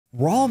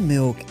Raw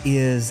milk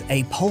is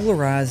a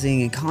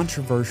polarizing and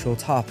controversial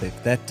topic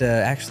that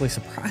actually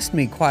surprised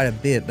me quite a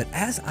bit. But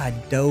as I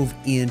dove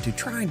into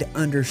trying to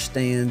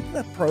understand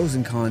the pros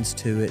and cons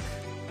to it,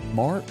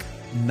 Mark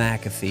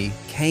McAfee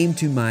came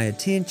to my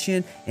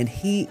attention, and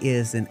he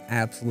is an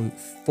absolute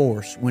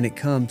force when it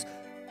comes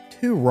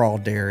to raw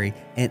dairy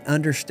and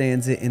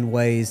understands it in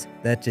ways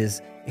that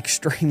is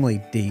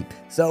extremely deep.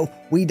 So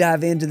we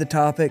dive into the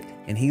topic,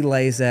 and he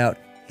lays out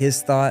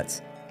his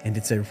thoughts. And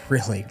it's a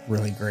really,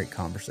 really great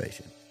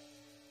conversation.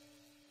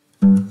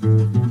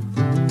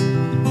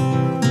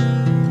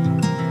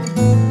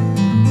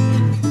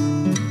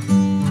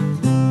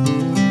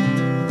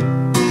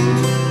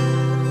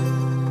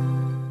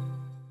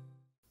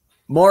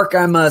 Mark,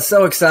 I'm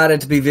so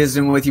excited to be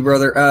visiting with you,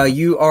 brother.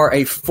 You are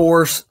a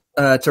force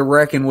to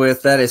reckon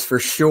with, that is for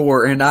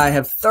sure. And I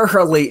have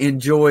thoroughly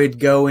enjoyed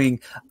going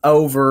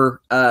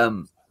over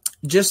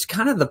just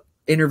kind of the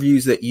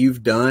interviews that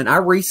you've done. I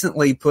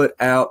recently put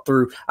out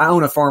I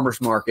own a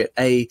farmer's market,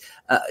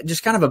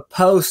 just kind of a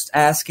post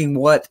asking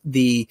what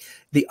the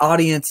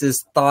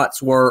audience's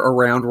thoughts were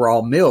around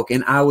raw milk.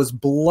 And I was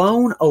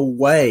blown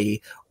away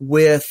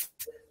with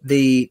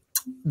the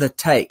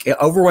take,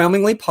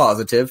 overwhelmingly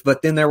positive,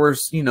 but then there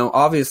was,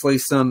 obviously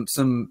some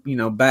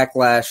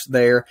backlash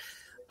there.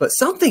 But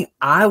something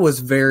I was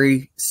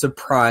very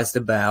surprised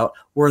about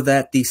were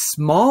that the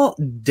small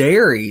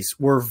dairies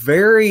were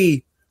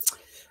very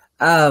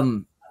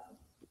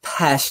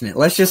passionate,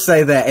 let's just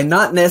say that, and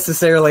not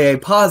necessarily a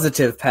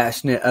positive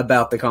passionate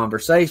about the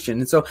conversation.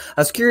 And so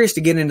I was curious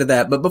to get into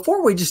that. But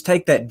before we just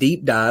take that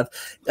deep dive,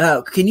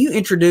 can you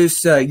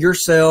introduce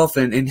yourself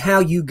and how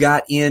you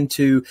got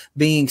into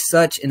being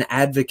such an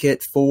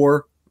advocate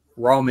for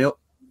raw milk?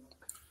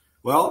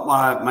 Well,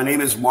 my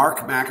name is Mark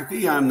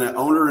McAfee. I'm the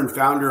owner and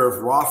founder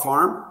of Raw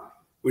Farm,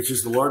 which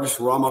is the largest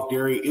raw milk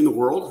dairy in the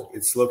world.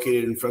 It's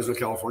located in Fresno,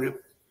 California.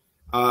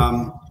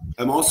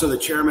 I'm also the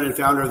chairman and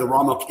founder of the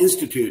Raw Milk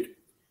Institute,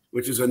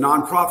 which is a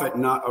nonprofit.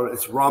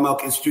 It's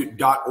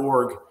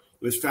rawmilkinstitute.org. It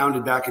was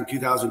founded back in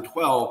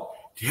 2012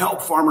 to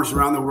help farmers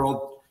around the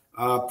world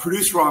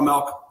produce raw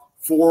milk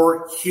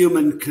for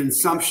human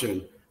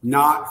consumption,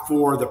 not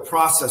for the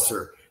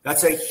processor.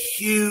 That's a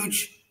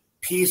huge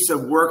piece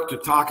of work to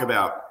talk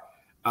about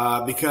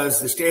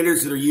because the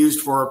standards that are used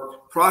for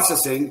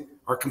processing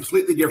are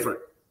completely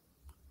different.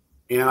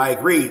 And I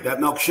agree that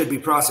milk should be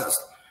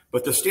processed.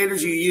 But the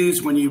standards you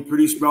use when you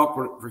produce milk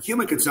for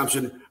human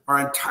consumption are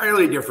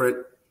entirely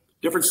different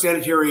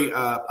sanitary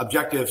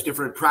objectives,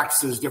 different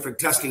practices, different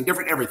testing,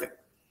 different everything.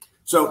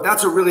 So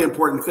that's a really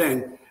important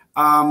thing.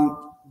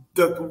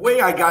 The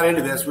way I got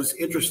into this was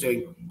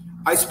interesting.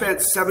 I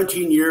spent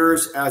 17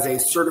 years as a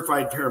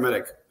certified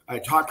paramedic. I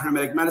taught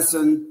paramedic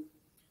medicine,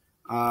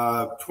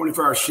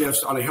 24-hour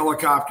shifts on a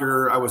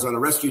helicopter. I was on a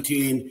rescue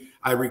team.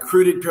 I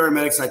recruited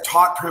paramedics. I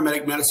taught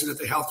paramedic medicine at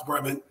the health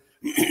department.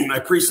 I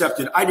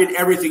precepted. I did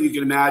everything you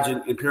can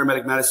imagine in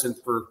paramedic medicine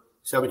for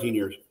 17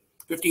 years.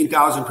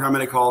 15,000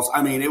 paramedic calls.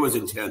 I mean, it was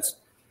intense.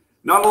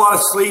 Not a lot of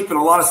sleep and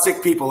a lot of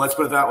sick people, let's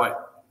put it that way.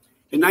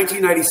 In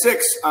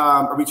 1996,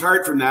 I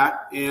retired from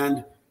that,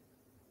 and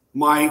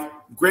my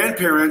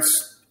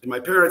grandparents and my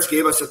parents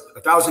gave us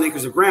 1,000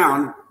 acres of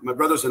ground, my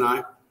brothers and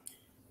I,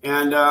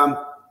 and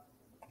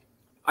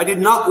I did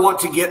not want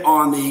to get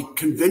on the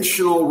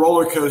conventional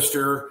roller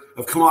coaster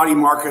of commodity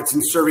markets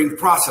and serving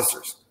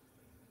processors.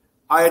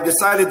 I had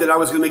decided that I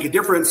was going to make a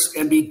difference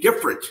and be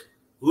different,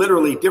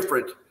 literally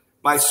different,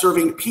 by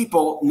serving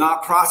people,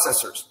 not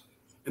processors.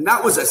 And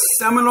that was a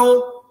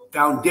seminal,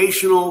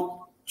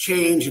 foundational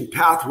change and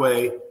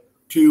pathway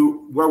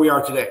to where we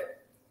are today.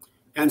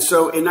 And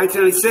so in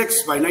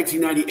 1996, by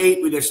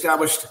 1998, we'd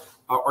established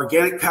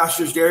Organic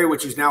Pastures Dairy,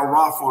 which is now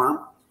Raw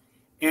Farm.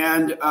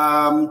 And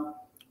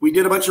we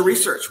did a bunch of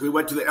research. We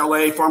went to the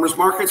LA farmers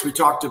markets. We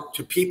talked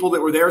to people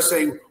that were there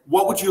saying,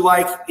 what would you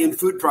like in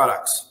food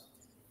products?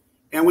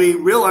 And we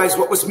realized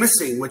what was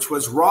missing, which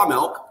was raw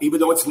milk. Even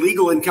though it's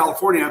legal in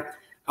California,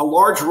 a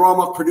large raw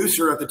milk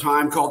producer at the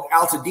time called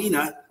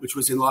Altadena, which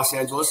was in Los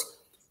Angeles,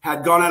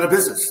 had gone out of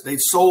business.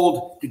 They'd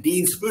sold to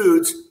Dean's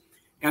Foods,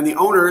 and the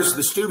owners,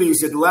 the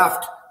Stubies, had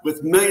left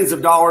with millions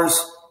of dollars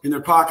in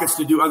their pockets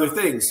to do other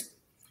things.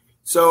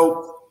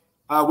 So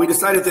we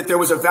decided that there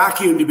was a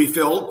vacuum to be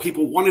filled.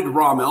 People wanted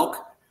raw milk.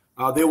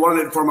 They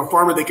wanted it from a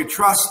farmer they could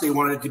trust. They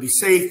wanted it to be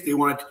safe. They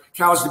wanted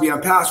cows to be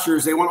on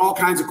pastures. They want all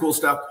kinds of cool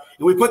stuff.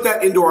 And we put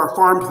that into our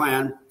farm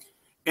plan.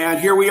 And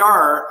here we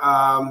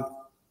are,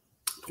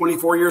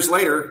 24 years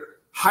later,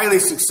 highly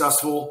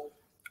successful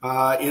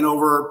in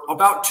over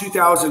about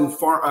 2,000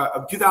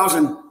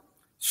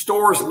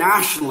 stores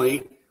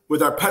nationally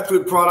with our pet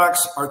food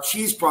products, our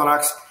cheese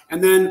products,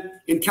 and then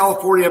in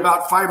California,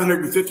 about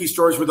 550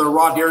 stores with our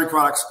raw dairy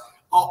products.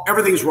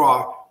 Everything's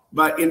raw,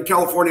 but in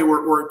California,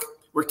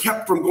 we're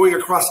kept from going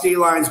across state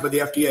lines by the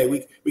FDA.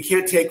 We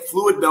can't take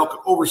fluid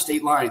milk over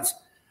state lines.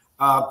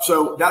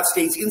 So that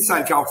stays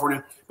inside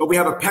California, but we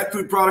have a pet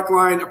food product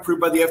line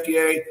approved by the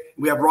FDA.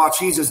 And we have raw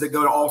cheeses that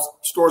go to all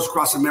stores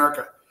across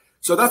America.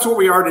 So that's where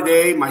we are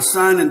today. My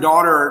son and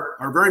daughter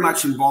are very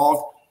much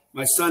involved.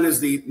 My son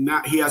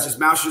he has his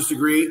master's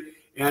degree,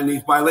 and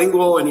he's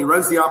bilingual, and he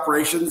runs the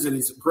operations, and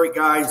he's a great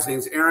guy. His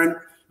name's Aaron.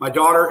 My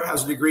daughter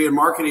has a degree in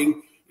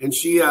marketing, and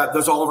she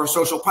does all of our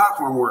social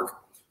platform work,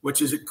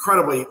 which is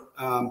incredibly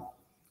a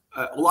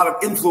lot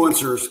of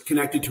influencers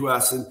connected to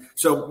us. And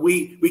so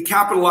we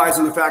capitalize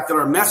on the fact that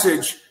our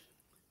message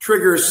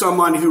triggers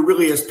someone who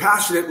really is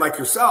passionate like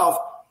yourself.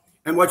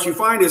 And what you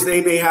find is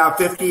they may have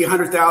 50,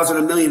 100,000,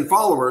 a million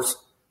followers.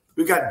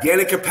 We've got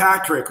Danica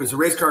Patrick, who's a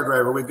race car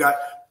driver. We've got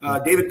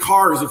David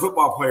Carr, who's a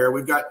football player.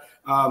 We've got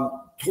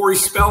Tori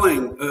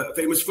Spelling, a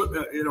famous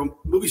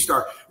movie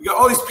star. We've got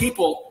all these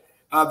people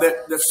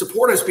that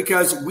support us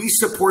because we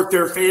support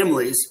their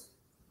families,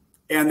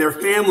 and their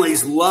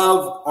families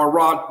love our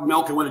raw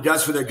milk and what it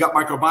does for their gut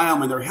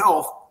microbiome and their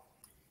health.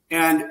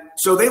 And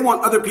so they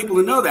want other people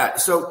to know that.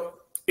 So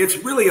it's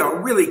really a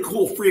really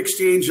cool free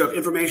exchange of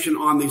information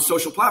on these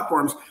social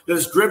platforms that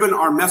has driven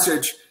our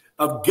message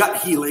of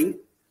gut healing.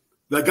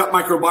 The gut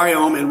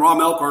microbiome and raw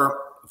milk are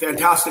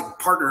fantastic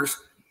partners.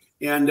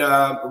 And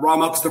raw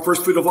milk is the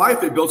first food of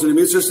life. It builds an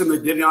immune system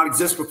that did not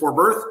exist before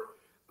birth.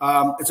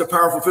 It's a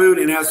powerful food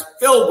and has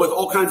filled with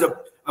all kinds of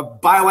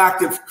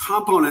bioactive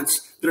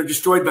components that are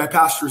destroyed by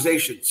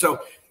pasteurization. So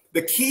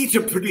the key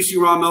to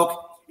producing raw milk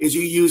is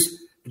you use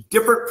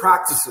different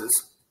practices,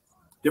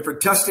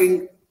 different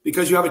testing,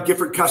 because you have a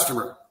different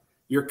customer.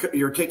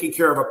 You're taking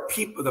care of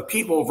the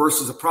people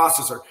versus a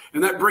processor.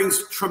 And that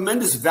brings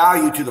tremendous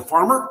value to the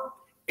farmer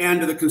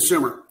and to the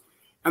consumer.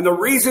 And the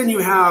reason you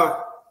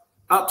have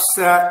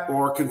upset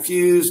or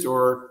confused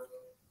or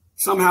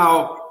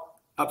somehow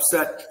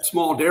upset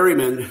small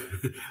dairymen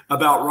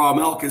about raw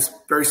milk is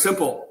very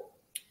simple.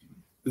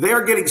 They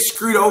are getting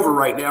screwed over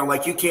right now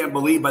like you can't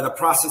believe by the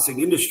processing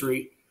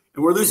industry.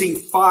 And we're losing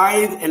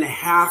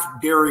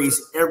 5.5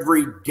 dairies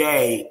every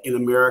day in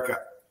America.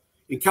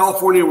 In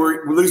California,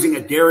 we're losing a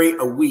dairy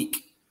a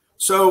week.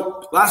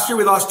 So last year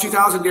we lost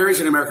 2,000 dairies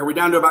in America. We're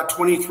down to about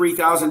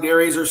 23,000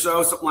 dairies or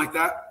so, something like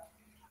that.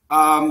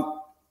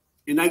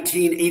 In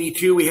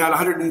 1982, we had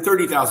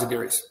 130,000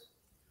 dairies.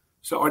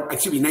 So,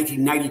 excuse me,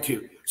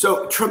 1992.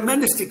 So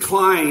tremendous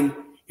decline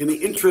in the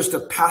interest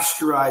of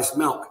pasteurized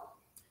milk.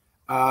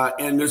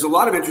 And there's a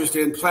lot of interest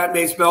in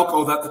plant-based milk,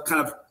 although that kind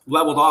of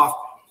leveled off.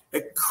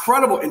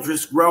 Incredible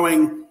interest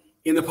growing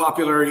in the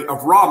popularity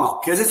of raw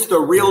milk because it's the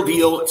real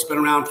deal. It's been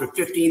around for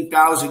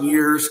 15,000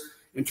 years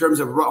in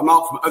terms of raw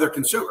milk from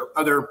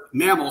other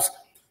mammals,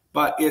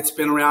 but it's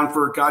been around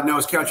for, God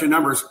knows, count your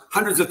numbers,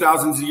 hundreds of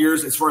thousands of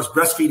years as far as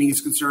breastfeeding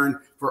is concerned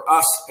for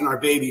us and our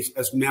babies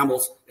as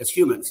mammals, as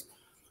humans.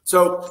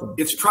 So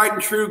it's tried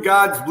and true,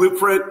 God's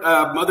blueprint,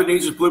 Mother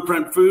Nature's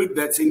blueprint food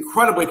that's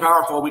incredibly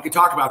powerful. We could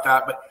talk about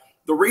that, but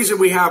the reason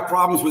we have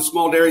problems with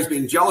small dairies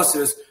being jealous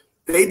is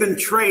they've been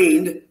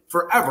trained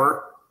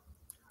forever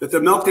that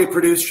the milk they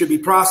produce should be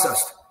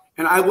processed.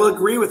 And I will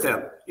agree with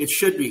them. It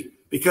should be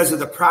because of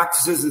the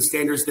practices and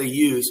standards they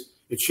use.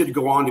 It should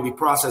go on to be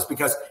processed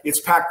because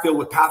it's packed filled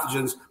with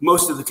pathogens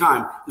most of the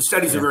time. The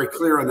studies are very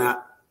clear on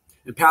that.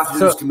 And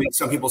pathogens can make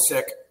some people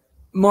sick.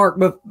 Mark,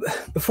 but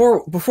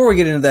before we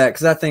get into that,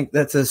 because I think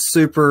that's a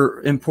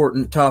super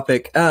important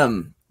topic.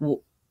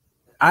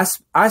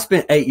 I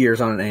spent 8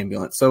 years on an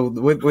ambulance, so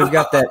we've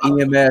got that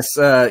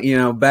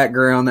EMS,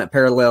 background, that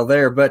parallel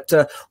there. But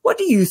what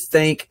do you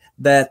think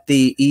that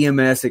the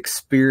EMS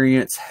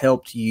experience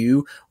helped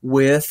you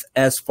with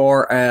as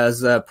far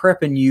as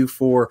prepping you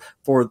for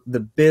the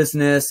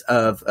business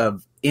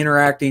of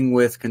interacting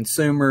with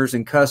consumers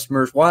and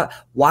customers?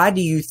 Why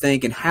do you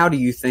think and how do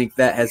you think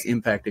that has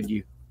impacted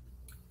you?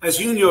 As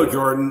you know,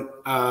 Jordan,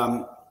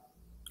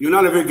 you're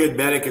not a very good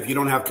medic if you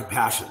don't have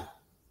compassion.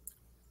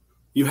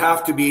 You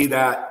have to be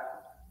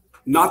that,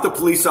 not the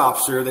police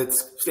officer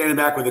that's standing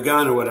back with a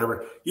gun or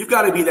whatever. You've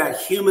got to be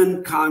that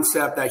human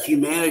concept, that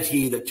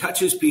humanity that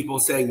touches people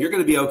saying, you're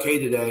going to be okay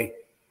today,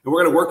 and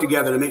we're going to work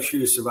together to make sure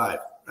you survive,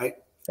 right?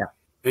 Yeah.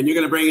 And you're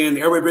going to bring in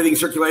airway breathing,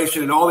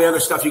 circulation, and all the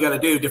other stuff you got to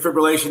do,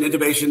 defibrillation,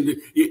 intubation,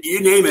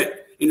 you name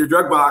it in your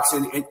drug box.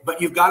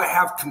 But you've got to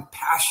have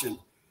compassion.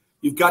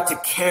 You've got to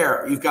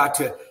care. You've got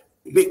to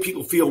make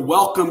people feel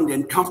welcomed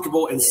and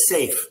comfortable and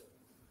safe.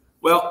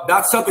 Well,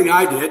 that's something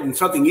I did and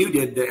something you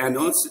did, the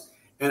ambulance,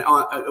 and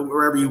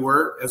wherever you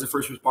were as a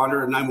first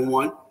responder in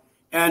 911.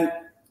 And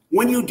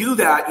when you do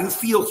that, you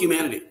feel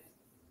humanity.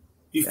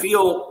 You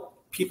feel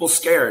people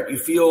scared. You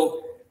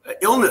feel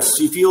illness.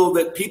 You feel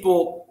that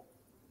people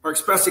are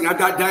expressing, I've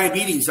got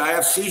diabetes. I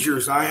have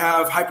seizures. I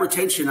have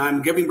hypertension.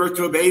 I'm giving birth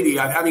to a baby.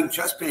 I'm having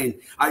chest pain.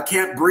 I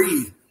can't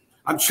breathe.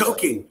 I'm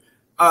choking.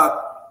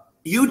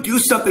 You do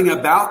something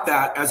about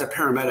that as a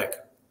paramedic.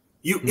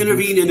 You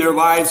intervene in their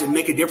lives and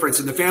make a difference.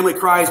 And the family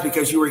cries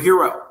because you were a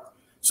hero.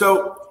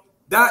 So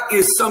that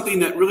is something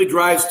that really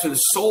drives to the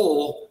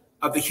soul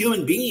of the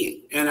human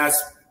being. And as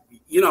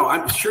you know,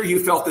 I'm sure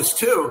you felt this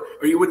too,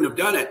 or you wouldn't have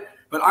done it.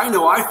 But I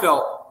know I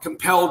felt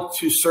compelled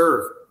to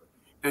serve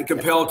and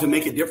compelled to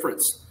make a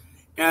difference.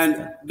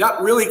 And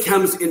that really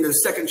comes in the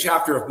second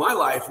chapter of my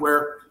life,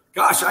 where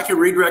gosh, I can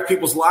redirect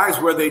people's lives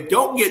where they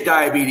don't get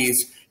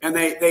diabetes and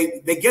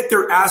they get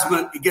their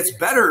asthma. It gets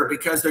better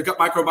because their gut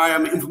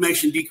microbiome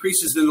inflammation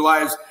decreases in their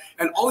lives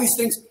and all these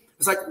things.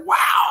 It's like,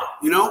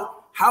 wow,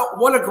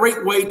 what a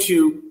great way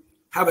to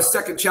have a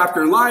second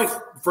chapter in life.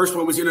 The first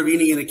one was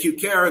intervening in acute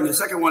care. And the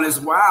second one is,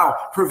 wow,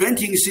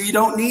 preventing so you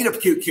don't need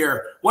acute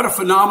care. What a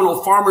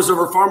phenomenal farmers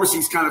over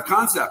pharmacies kind of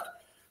concept.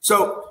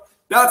 So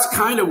that's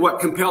kind of what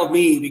compelled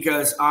me,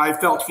 because I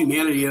felt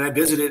humanity and I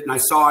visited and I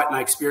saw it and I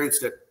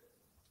experienced it.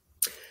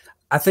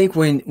 I think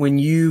when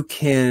you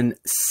can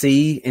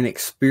see and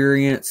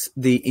experience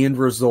the end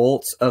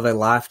results of a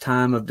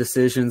lifetime of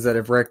decisions that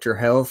have wrecked your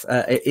health,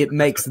 it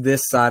makes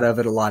this side of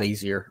it a lot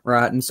easier,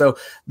 right? And so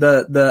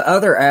the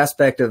other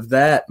aspect of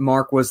that,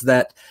 Mark, was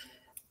that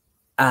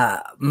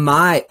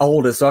my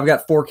oldest, so I've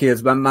got 4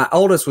 kids, but my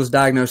oldest was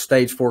diagnosed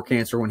stage 4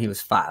 cancer when he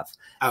was 5.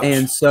 Ouch.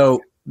 And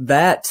so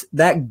that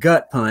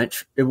gut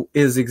punch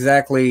is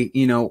exactly,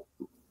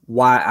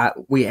 why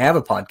we have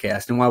a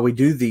podcast and why we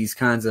do these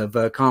kinds of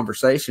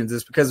conversations,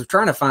 is because of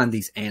trying to find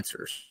these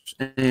answers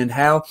and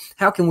how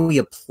can we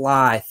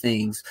apply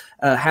things?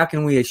 How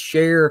can we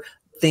share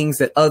things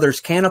that others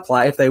can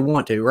apply if they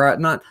want to, right?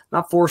 Not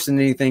forcing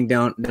anything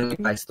down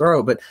anybody's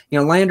throat, but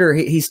Lander,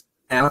 he's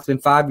now, it's been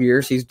 5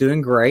 years. He's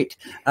doing great.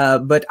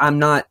 But I'm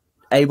not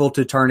able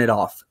to turn it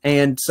off.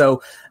 And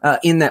so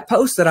in that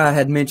post that I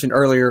had mentioned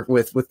earlier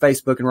with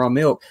Facebook and raw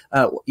milk,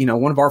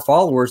 one of our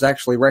followers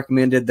actually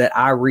recommended that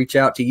I reach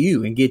out to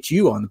you and get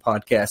you on the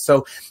podcast.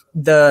 So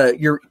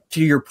to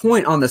your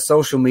point on the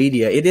social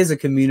media, it is a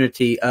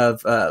community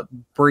of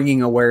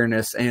bringing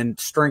awareness and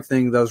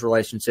strengthening those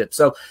relationships.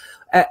 So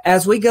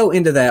as we go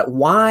into that,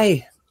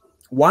 why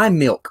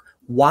milk?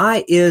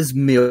 Why is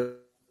milk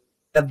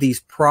have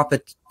these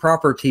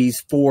properties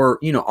for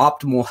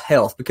optimal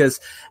health? Because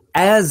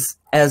as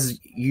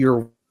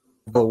you're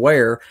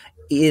aware,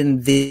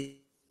 in the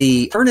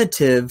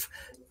alternative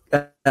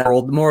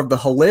world, more of the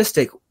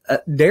holistic,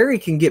 dairy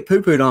can get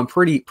poo-pooed on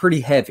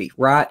pretty heavy,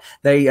 right?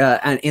 They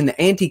and in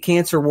the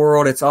anti-cancer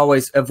world, it's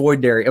always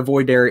avoid dairy,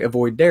 avoid dairy,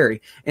 avoid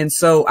dairy. And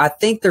so I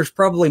think there's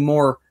probably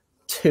more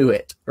to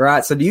it,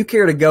 right? So do you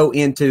care to go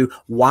into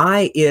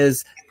why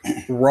is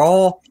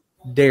raw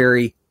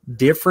dairy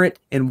different,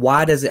 and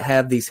why does it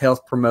have these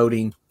health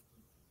promoting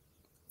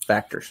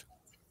factors?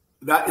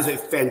 That is a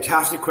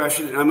fantastic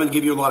question, and I'm going to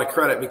give you a lot of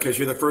credit because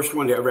you're the first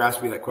one to ever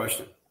ask me that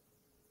question.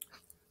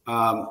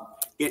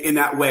 In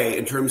that way,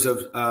 in terms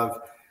of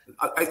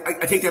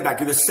I take that back.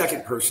 You're the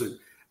second person.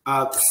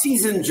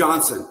 Season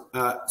Johnson.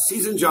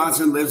 Season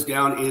Johnson lives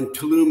down in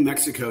Tulum,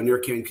 Mexico,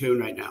 near Cancun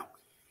right now,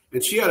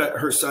 and she had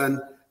her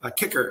son,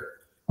 Kicker,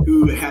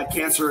 who had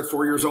cancer at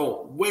 4 years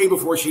old, way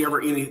before she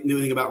ever knew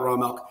anything about raw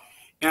milk.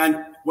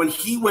 And when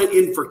he went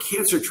in for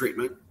cancer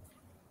treatment,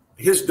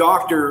 his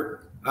doctor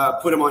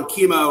put him on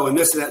chemo and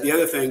this and that and the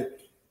other thing,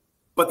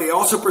 but they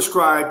also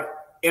prescribed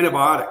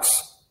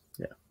antibiotics.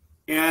 Yeah.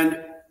 And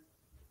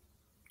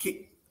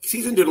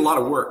Susan did a lot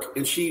of work,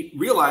 and she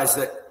realized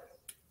that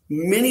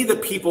many of the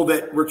people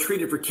that were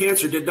treated for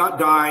cancer did not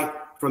die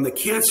from the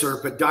cancer,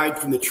 but died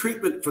from the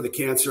treatment for the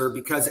cancer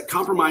because it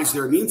compromised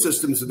their immune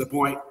systems to the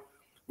point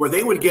where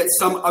they would get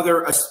some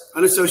other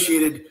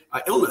unassociated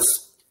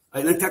illness,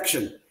 an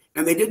infection.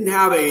 And they didn't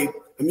have a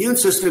immune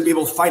system to be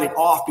able to fight it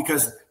off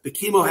because the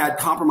chemo had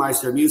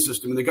compromised their immune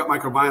system and the gut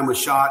microbiome was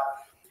shot.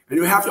 And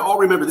you have to all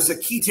remember, this is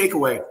a key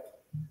takeaway,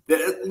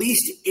 that at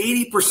least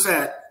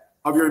 80%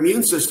 of your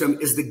immune system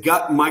is the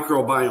gut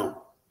microbiome.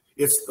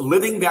 It's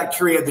living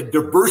bacteria, the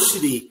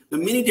diversity, the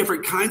many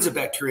different kinds of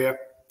bacteria,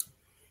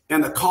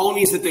 and the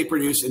colonies that they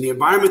produce and the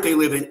environment they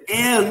live in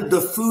and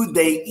the food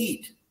they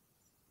eat.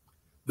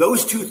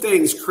 Those two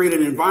things create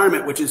an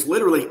environment which is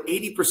literally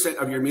 80%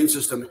 of your immune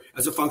system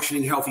as a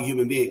functioning, healthy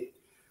human being.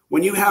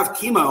 When you have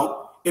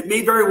chemo, it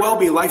may very well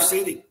be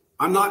life-saving.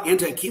 I'm not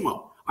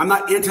anti-chemo. I'm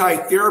not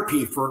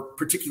anti-therapy for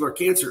particular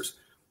cancers.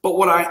 But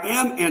what I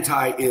am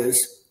anti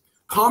is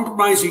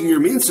compromising your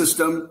immune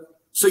system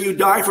so you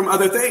die from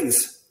other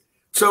things.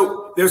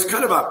 So there's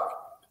kind of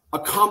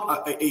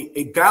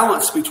a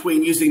balance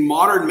between using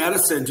modern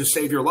medicine to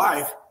save your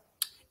life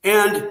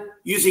and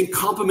using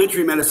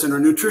complementary medicine or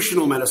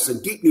nutritional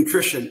medicine, deep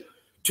nutrition,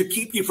 to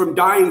keep you from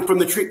dying from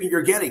the treatment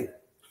you're getting.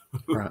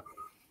 Right.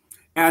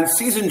 And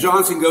Susan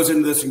Johnson goes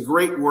into this in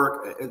great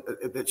work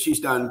that she's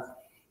done.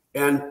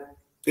 And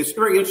it's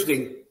very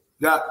interesting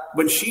that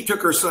when she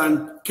took her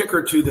son,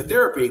 Kicker, to the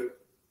therapy,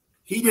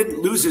 he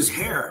didn't lose his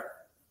hair.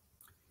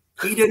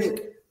 He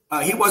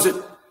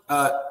wasn't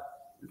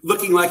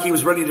looking like he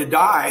was ready to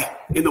die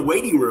in the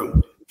waiting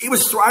room. He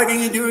was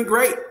thriving and doing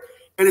great.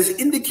 And his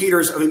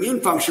indicators of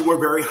immune function were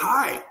very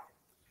high.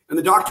 And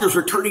the doctors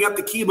were turning up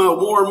the chemo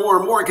more and more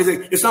and more because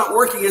it's not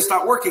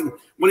working,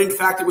 when in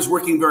fact it was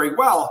working very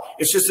well.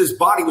 It's just his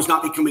body was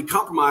not becoming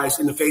compromised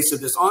in the face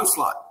of this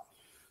onslaught.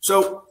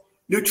 So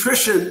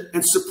nutrition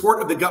and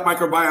support of the gut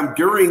microbiome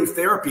during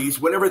therapies,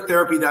 whatever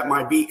therapy that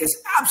might be,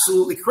 is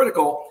absolutely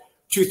critical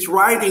to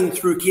thriving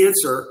through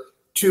cancer,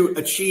 to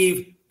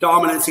achieve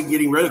dominance and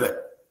getting rid of it,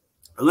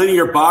 and letting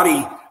your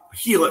body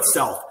heal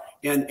itself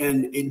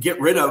and get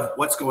rid of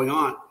what's going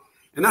on.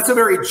 And that's a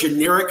very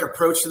generic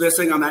approach to this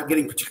thing. I'm not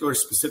getting particular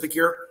specific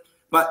here,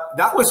 but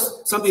that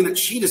was something that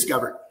she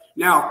discovered.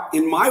 Now,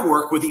 in my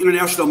work with the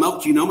International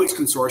Milk Genomics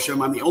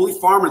Consortium, I'm the only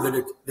farmer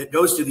that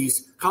goes to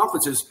these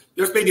conferences.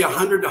 There's maybe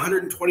 100 to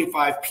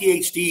 125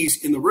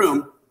 PhDs in the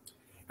room,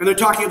 and they're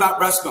talking about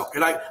breast milk.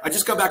 And I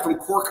just got back from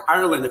Cork,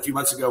 Ireland a few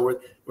months ago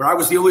where I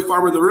was the only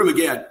farmer in the room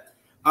again.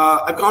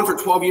 I've gone for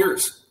 12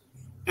 years.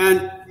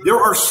 And there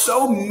are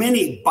so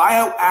many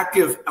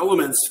bioactive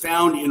elements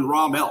found in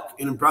raw milk,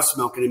 and in breast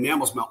milk, and in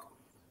mammal's milk.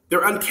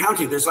 They're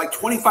uncounted. There's like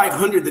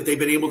 2,500 that they've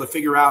been able to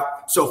figure out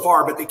so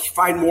far, but they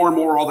find more and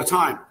more all the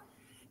time.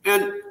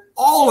 And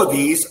all of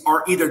these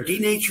are either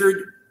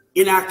denatured,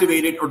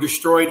 inactivated, or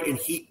destroyed in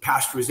heat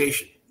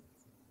pasteurization.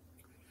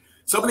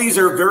 Some of these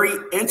are very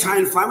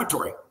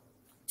anti-inflammatory.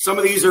 Some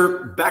of these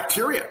are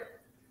bacteria.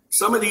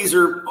 Some of these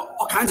are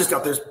all kinds of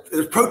stuff.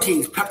 There's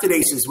proteins,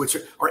 peptidases, which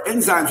are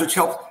enzymes which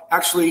help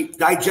actually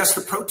digest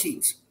the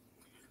proteins.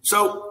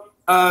 So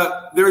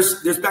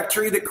there's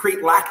bacteria that create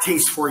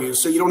lactase for you,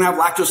 so you don't have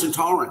lactose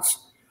intolerance.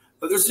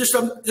 But there's just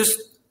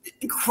this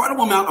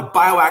incredible amount of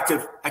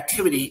bioactive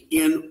activity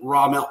in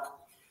raw milk.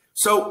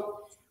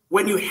 So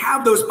when you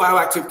have those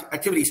bioactive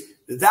activities,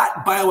 those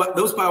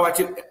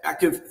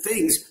bioactive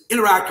things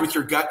interact with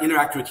your gut,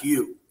 interact with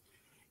you.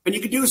 And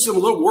you can do some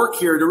little work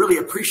here to really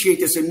appreciate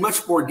this in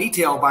much more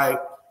detail by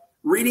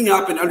reading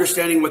up and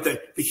understanding what the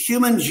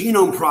Human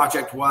Genome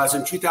Project was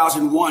in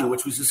 2001,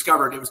 which was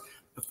discovered. It was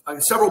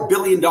several $1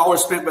 billion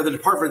spent by the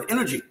Department of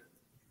Energy.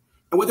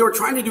 And what they were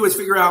trying to do is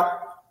figure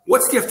out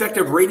what's the effect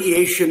of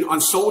radiation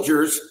on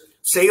soldiers,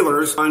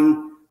 sailors,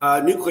 on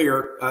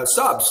nuclear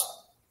subs.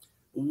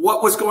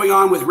 What was going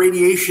on with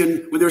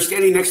radiation when they were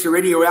standing next to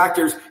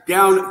radioreactors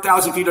down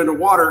 1,000 feet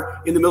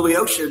underwater in the middle of the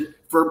ocean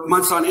for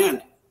months on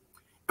end.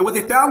 And what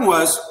they found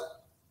was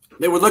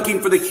they were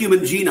looking for the human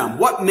genome.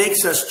 What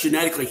makes us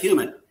genetically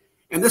human?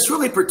 And this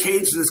really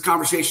pertains to this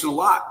conversation a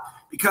lot,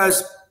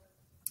 because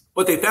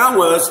what they found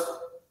was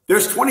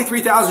there's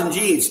 23,000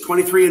 genes,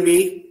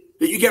 23andMe,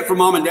 that you get from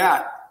mom and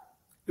dad.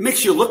 It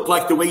makes you look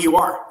like the way you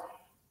are.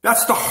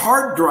 That's the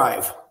hard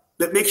drive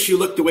that makes you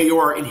look the way you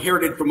are,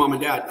 inherited from mom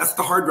and dad. That's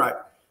the hard drive.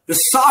 The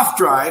soft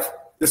drive,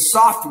 the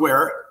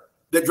software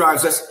that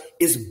drives us,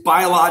 is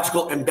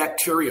biological and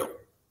bacterial.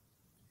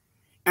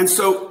 And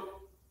so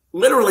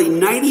literally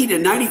 90 to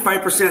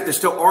 95%, they're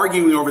still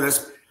arguing over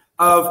this,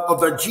 of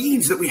the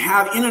genes that we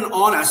have in and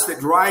on us that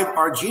drive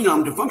our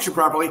genome to function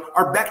properly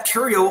are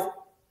bacterial,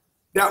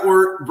 that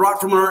were brought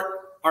from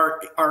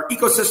our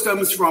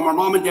ecosystems, from our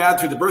mom and dad,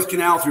 through the birth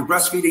canal, through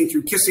breastfeeding,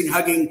 through kissing,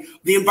 hugging,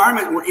 the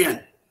environment we're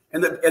in,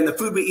 and the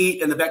food we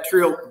eat, and the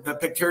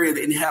bacteria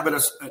that inhabit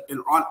us,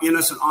 in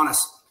us and on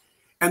us.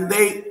 And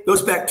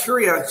those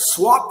bacteria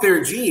swap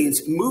their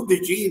genes, move the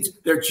genes,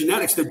 their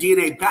genetics, their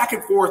DNA back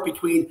and forth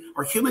between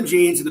our human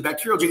genes and the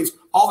bacterial genes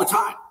all the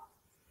time.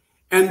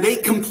 And they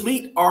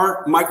complete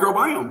our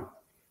microbiome.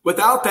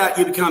 Without that,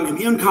 you become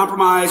immune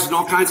compromised and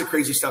all kinds of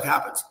crazy stuff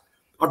happens.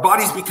 Our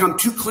bodies become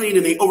too clean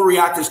and they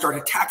overreact and start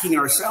attacking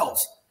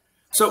ourselves.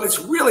 So it's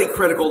really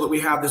critical that we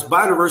have this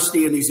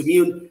biodiversity and these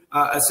immune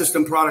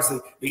system products,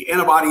 the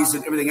antibodies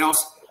and everything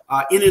else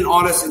in and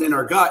on us and in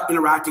our gut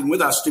interacting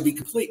with us to be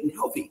complete and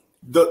healthy.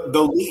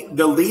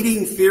 The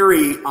leading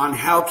theory on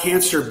how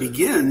cancer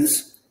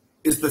begins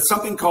is that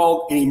something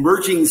called an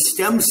emerging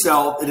stem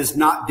cell that is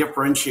not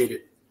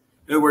differentiated.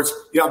 In other words,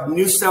 you have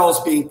new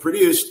cells being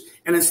produced,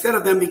 and instead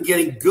of them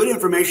getting good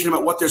information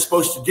about what they're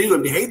supposed to do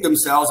and behave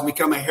themselves and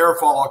become a hair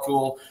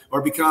follicle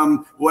or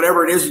become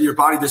whatever it is in your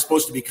body they're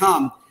supposed to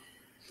become,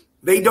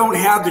 they don't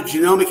have the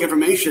genomic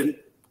information,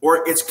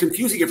 or it's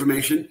confusing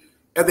information,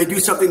 and they do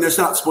something they're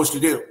not supposed to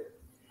do.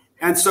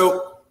 And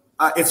so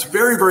it's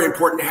very, very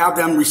important to have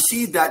them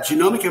receive that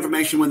genomic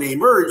information when they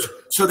emerge,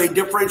 so they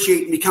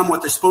differentiate and become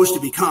what they're supposed to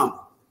become.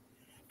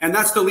 And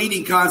that's the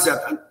leading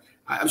concept.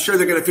 I'm sure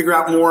they're going to figure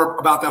out more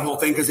about that whole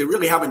thing, because they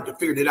really haven't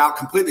figured it out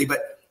completely.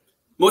 But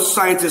most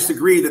scientists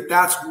agree that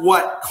that's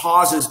what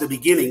causes the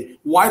beginning.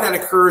 Why that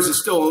occurs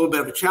is still a little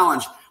bit of a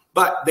challenge.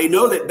 But they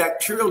know that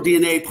bacterial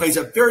DNA plays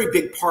a very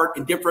big part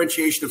in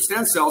differentiation of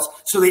stem cells,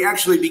 so they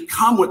actually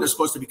become what they're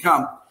supposed to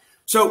become.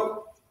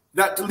 So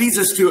that leads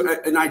us to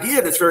an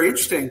idea that's very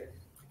interesting.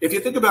 If you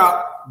think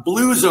about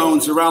blue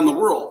zones around the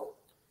world,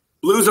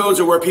 blue zones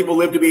are where people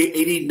live to be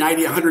 80,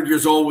 90, 100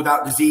 years old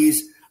without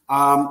disease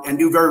and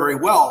do very, very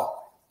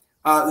well.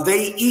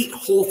 They eat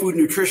whole food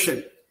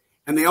nutrition,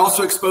 and they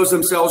also expose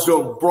themselves to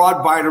a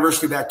broad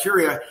biodiversity of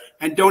bacteria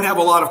and don't have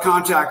a lot of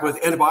contact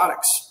with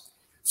antibiotics.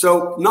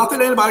 So not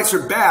that antibiotics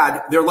are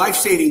bad, they're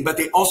life-saving, but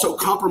they also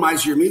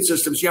compromise your immune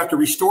system. So you have to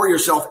restore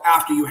yourself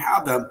after you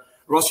have them,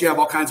 or else you have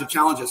all kinds of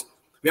challenges.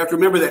 We have to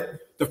remember that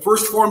the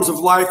first forms of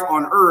life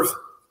on Earth,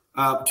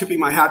 tipping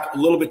my hat a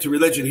little bit to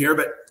religion here,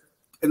 but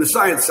in the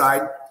science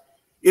side,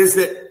 is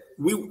that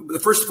the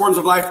first forms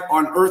of life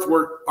on Earth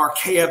were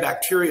archaea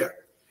bacteria.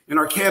 And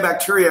archaea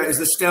bacteria is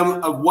the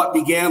stem of what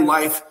began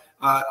life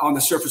on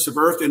the surface of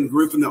Earth and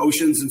grew from the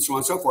oceans and so on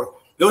and so forth.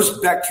 Those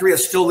bacteria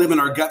still live in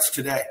our guts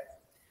today.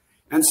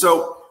 And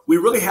so we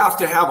really have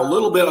to have a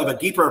little bit of a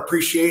deeper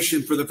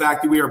appreciation for the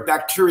fact that we are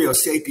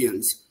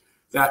bacteriosapiens.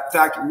 That in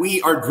fact,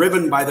 we are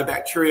driven by the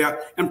bacteria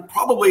and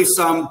probably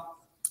some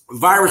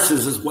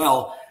viruses as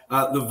well,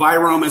 the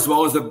virome as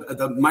well as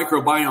the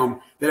microbiome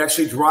that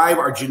actually drive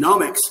our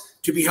genomics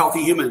to be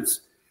healthy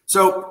humans.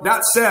 So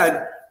that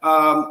said,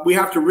 we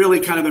have to really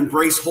kind of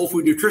embrace whole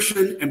food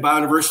nutrition and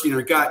biodiversity in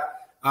our gut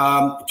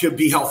to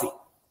be healthy.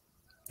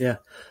 Yeah.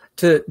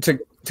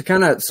 To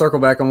kind of circle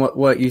back on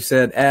what you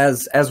said,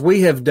 as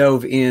we have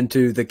dove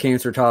into the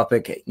cancer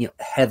topic,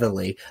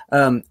 heavily,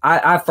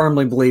 I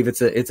firmly believe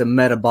it's a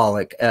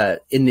metabolic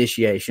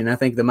initiation. I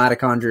think the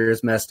mitochondria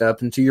is messed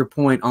up, and to your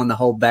point on the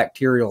whole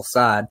bacterial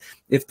side,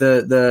 if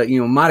the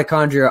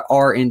mitochondria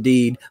are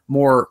indeed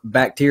more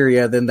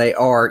bacteria than they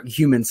are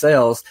human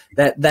cells,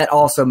 that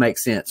also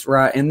makes sense,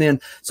 right? And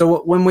then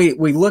so when we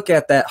look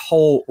at that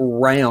whole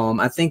realm,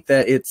 I think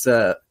that it's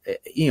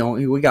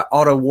we got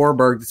Otto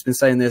Warburg that's been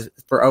saying this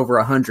for over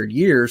 100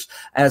 years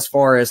as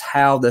far as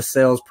how the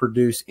cells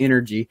produce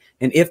energy.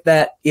 And if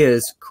that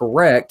is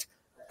correct,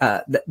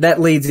 that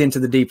leads into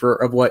the deeper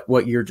of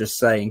what you're just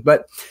saying.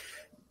 But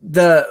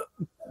the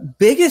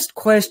biggest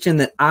question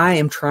that I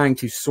am trying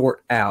to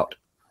sort out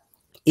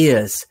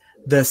is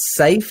the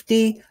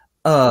safety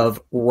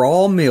of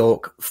raw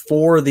milk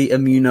for the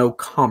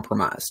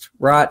immunocompromised,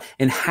 right?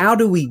 And how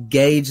do we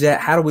gauge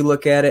that? How do we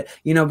look at it?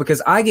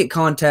 Because I get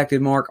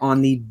contacted, Mark,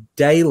 on the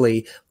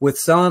daily with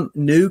some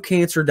new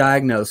cancer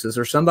diagnosis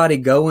or somebody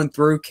going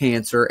through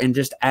cancer and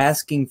just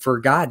asking for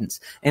guidance.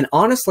 And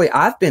honestly,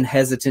 I've been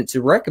hesitant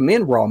to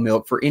recommend raw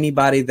milk for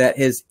anybody that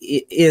is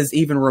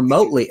even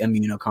remotely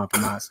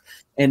immunocompromised.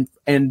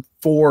 And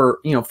for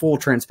full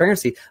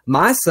transparency,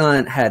 my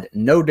son had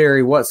no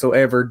dairy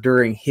whatsoever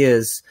during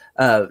his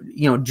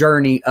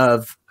journey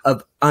of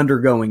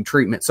undergoing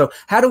treatment. So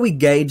how do we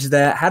gauge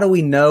that? How do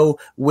we know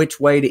which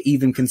way to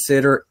even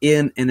consider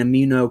in an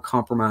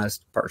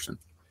immunocompromised person?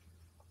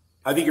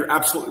 I think you're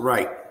absolutely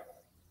right.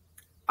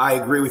 I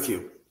agree with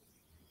you.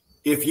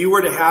 If you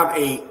were to have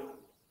a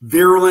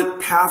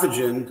virulent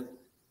pathogen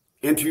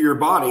enter your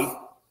body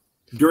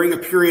during a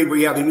period where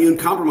you have immune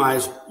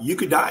compromise, you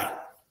could die.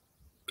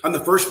 I'm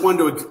the first one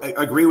to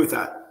agree with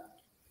that.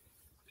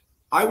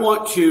 I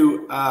want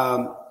to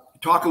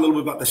talk a little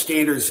bit about the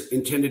standards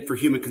intended for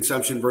human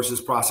consumption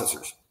versus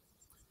processors.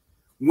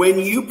 When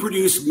you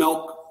produce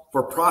milk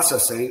for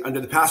processing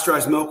under the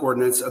pasteurized milk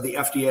ordinance of the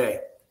FDA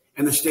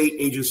and the state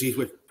agencies,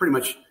 which pretty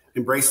much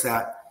embrace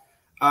that,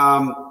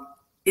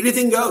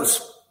 anything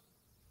goes.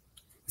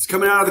 It's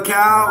coming out of the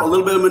cow, a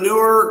little bit of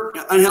manure,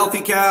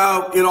 unhealthy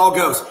cow, it all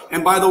goes.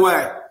 And by the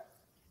way,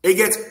 it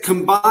gets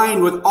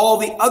combined with all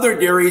the other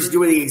dairies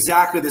doing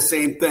exactly the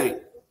same thing.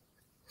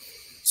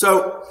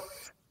 So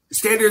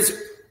standards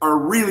are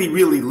really,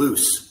 really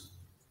loose.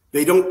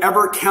 They don't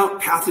ever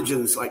count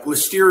pathogens like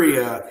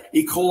Listeria,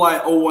 E.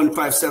 coli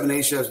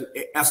 0157H,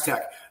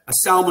 STEC, a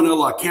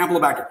Salmonella,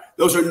 Campylobacter.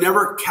 Those are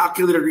never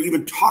calculated or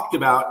even talked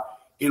about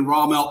in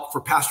raw milk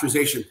for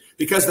pasteurization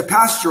because the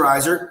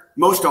pasteurizer,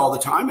 most all the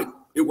time,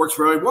 it works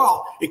very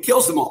well. It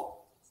kills them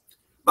all.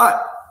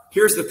 But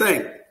here's the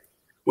thing.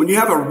 When you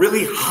have a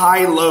really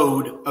high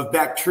load of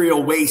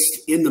bacterial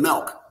waste in the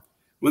milk,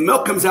 when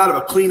milk comes out of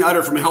a clean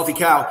udder from a healthy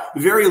cow,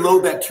 very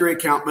low bacteria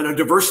count, but a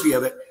diversity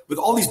of it with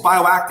all these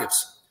bioactives.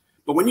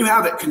 But when you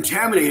have it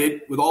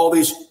contaminated with all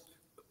these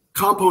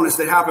components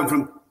that happen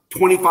from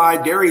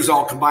 25 dairies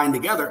all combined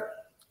together,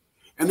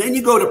 and then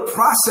you go to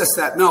process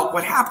that milk,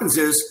 what happens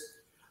is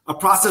a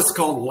process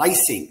called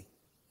lysing.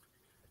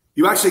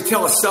 You actually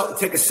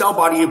take a cell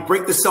body, you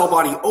break the cell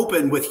body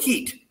open with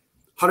heat.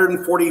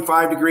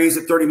 145 degrees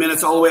at 30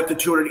 minutes, all the way up to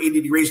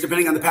 280 degrees,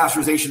 depending on the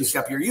pasteurization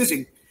step you're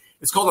using.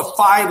 It's called a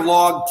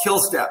 5-log kill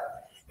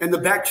step. And the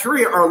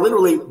bacteria are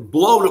literally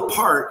blown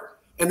apart,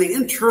 and the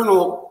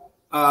internal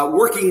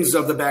workings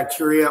of the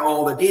bacteria,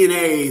 all the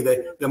DNA,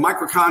 the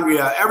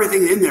mitochondria,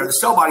 everything in there, the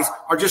cell bodies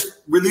are just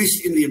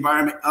released in the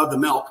environment of the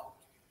milk.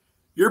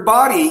 Your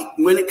body,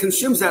 when it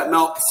consumes that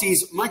milk,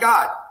 sees, my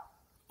God,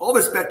 all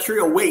this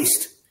bacterial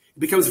waste, it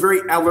becomes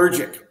very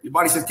allergic. Your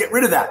body says, get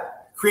rid of that.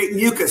 Create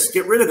mucus,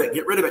 get rid of it,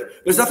 get rid of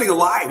it. There's nothing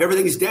alive,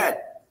 everything is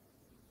dead.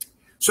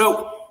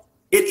 So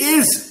it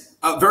is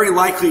very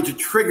likely to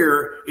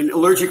trigger an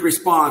allergic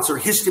response or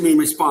histamine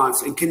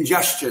response and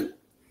congestion,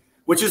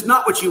 which is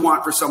not what you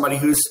want for somebody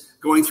who's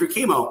going through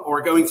chemo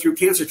or going through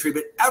cancer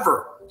treatment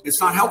ever.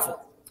 It's not helpful.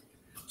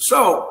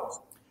 So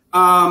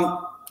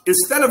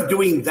instead of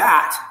doing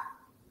that,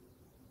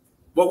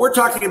 what we're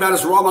talking about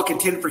is raw milk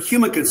intended for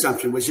human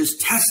consumption, which is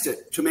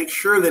tested to make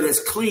sure that it's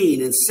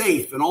clean and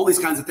safe and all these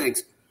kinds of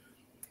things.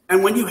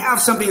 And when you have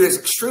something that's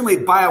extremely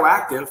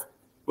bioactive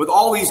with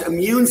all these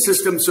immune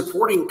system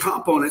supporting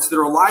components that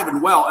are alive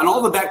and well, and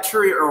all the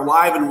bacteria are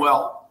alive and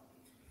well,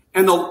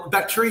 and the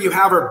bacteria you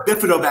have are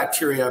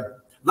bifidobacteria,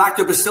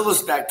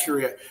 lactobacillus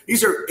bacteria.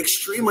 These are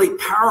extremely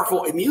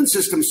powerful immune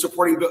system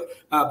supporting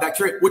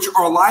bacteria, which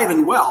are alive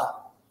and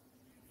well.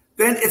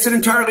 Then it's an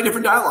entirely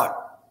different dialogue.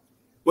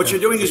 What you're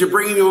doing is you're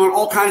bringing on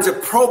all kinds of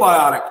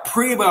probiotic,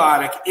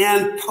 prebiotic,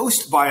 and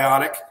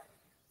postbiotic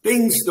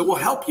things that will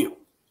help you.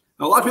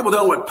 Now, a lot of people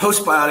don't know what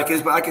postbiotic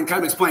is, but I can kind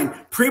of explain.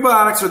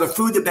 Prebiotics are the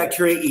food that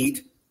bacteria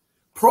eat.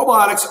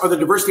 Probiotics are the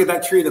diversity of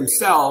bacteria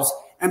themselves,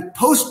 and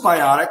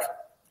postbiotic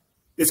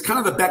is kind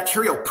of the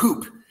bacterial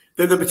poop.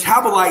 They're the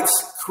metabolites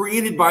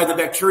created by the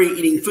bacteria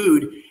eating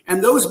food.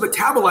 And those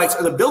metabolites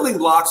are the building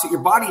blocks that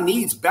your body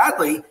needs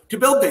badly to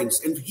build things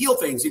and heal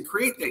things and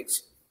create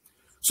things.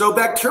 So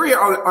bacteria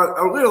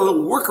are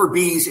little worker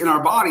bees in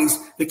our bodies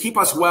that keep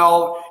us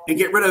well and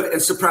get rid of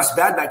and suppress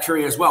bad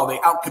bacteria as well. They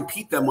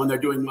outcompete them when they're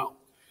doing well.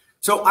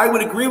 So I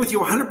would agree with you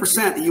 100%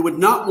 that you would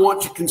not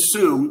want to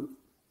consume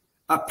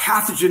a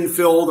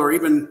pathogen-filled or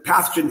even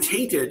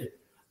pathogen-tainted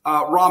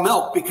raw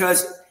milk,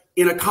 because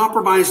in a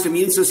compromised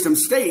immune system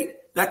state,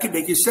 that could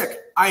make you sick.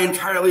 I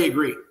entirely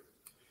agree.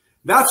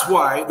 That's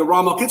why the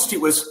Raw Milk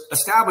Institute was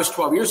established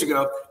 12 years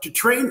ago to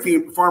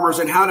train farmers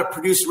on how to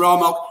produce raw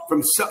milk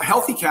from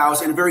healthy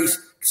cows in a very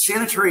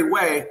sanitary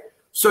way.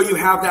 So you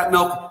have that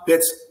milk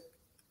that's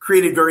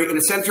created in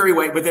a sanitary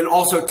way, but then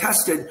also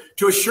tested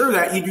to assure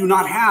that you do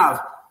not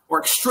have, or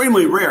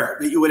extremely rare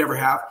that you would ever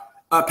have,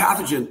 a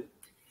pathogen.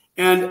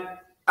 And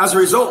as a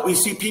result, we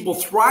see people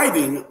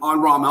thriving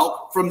on raw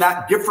milk from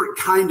that different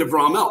kind of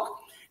raw milk.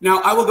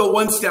 Now, I will go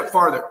one step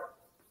farther.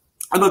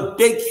 I'm a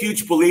big,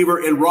 huge believer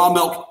in raw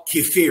milk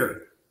kefir,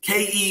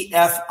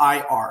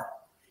 Kefir.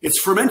 It's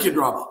fermented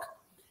raw milk.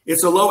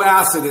 It's a low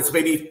acid. It's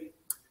maybe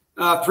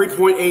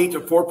 3.8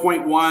 to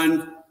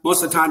 4.1.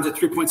 Most of the times it's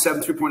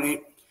 3.7,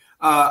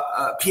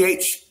 3.8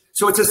 pH.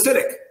 So it's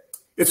acidic.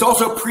 It's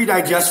also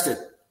pre-digested.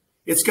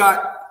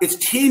 It's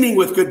teeming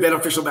with good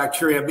beneficial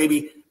bacteria,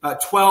 maybe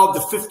 12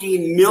 to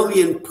 15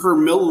 million per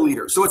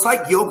milliliter. So it's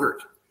like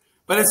yogurt.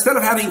 But instead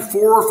of having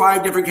 4 or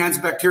 5 different kinds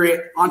of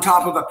bacteria on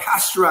top of a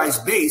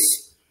pasteurized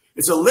base,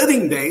 it's a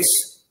living base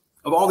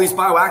of all these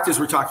bioactives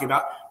we're talking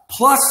about,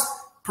 plus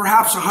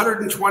perhaps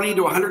 120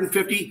 to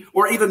 150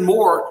 or even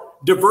more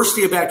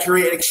diversity of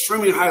bacteria at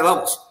extremely high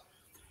levels.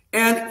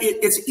 And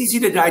it's easy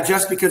to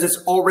digest because it's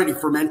already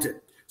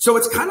fermented. So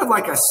it's kind of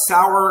like a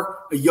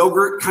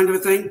yogurt kind of a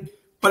thing,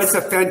 but it's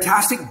a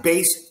fantastic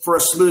base for a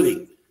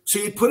smoothie. So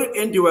you put it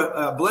into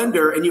a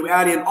blender and you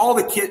add in all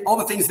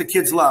the things the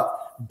kids love.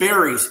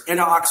 Berries,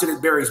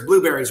 antioxidant berries,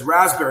 blueberries,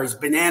 raspberries,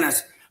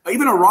 bananas,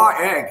 even a raw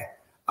egg,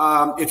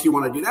 if you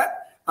want to do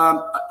that,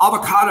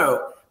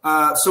 avocado,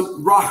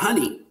 some raw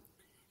honey.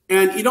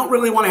 And you don't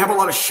really want to have a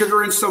lot of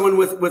sugar in someone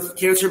with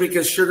cancer,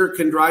 because sugar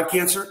can drive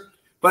cancer.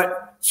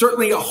 But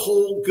certainly a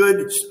whole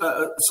good,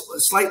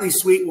 slightly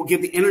sweet will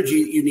give the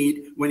energy that you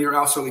need when you're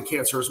also in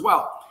cancer as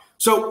well.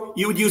 So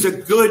you would use a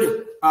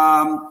good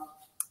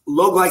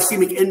low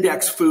glycemic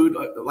index food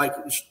like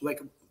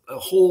a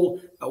whole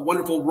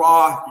wonderful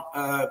raw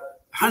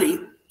honey,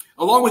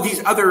 along with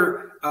these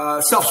other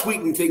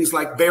self-sweetened things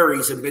like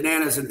berries and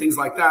bananas and things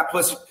like that.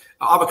 Plus,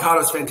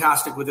 avocado is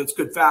fantastic with its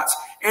good fats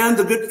and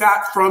the good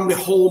fat from the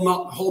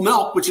whole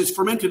milk, which is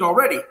fermented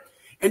already.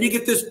 And you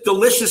get this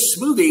delicious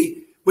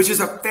smoothie, which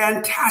is a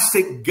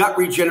fantastic gut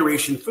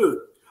regeneration food,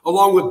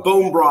 along with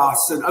bone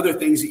broths and other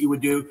things that you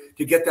would do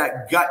to get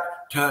that gut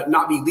to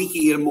not be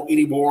leaky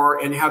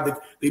anymore and have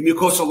the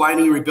mucosal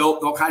lining rebuilt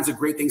and all kinds of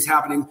great things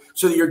happening,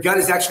 so that your gut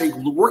is actually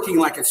working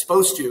like it's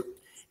supposed to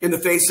in the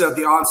face of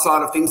the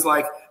onslaught of things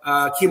like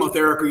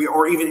chemotherapy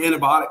or even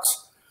antibiotics.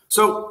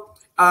 So,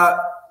 a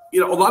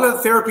lot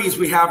of the therapies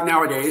we have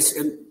nowadays,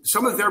 and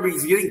some of the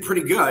therapies are getting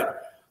pretty good.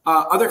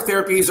 Other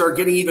therapies are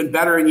getting even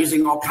better and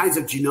using all kinds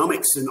of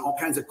genomics and all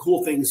kinds of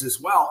cool things as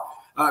well,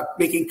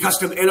 making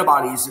custom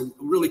antibodies and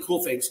really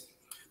cool things.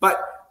 But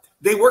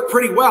they work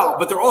pretty well,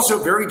 but they're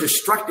also very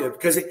destructive,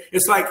 because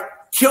it's like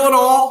kill it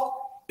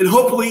all and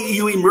hopefully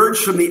you emerge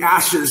from the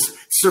ashes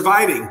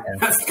surviving. Yeah.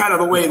 That's kind of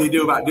the way they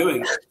do about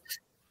doing it.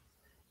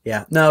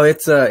 Yeah, no,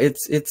 it's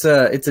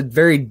a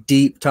very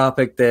deep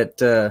topic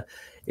that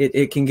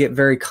it can get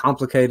very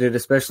complicated,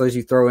 especially as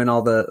you throw in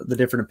all the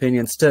different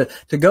opinions. To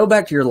go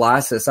back to your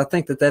lysis, I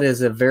think that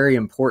is a very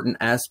important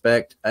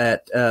aspect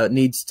that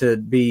needs to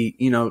be,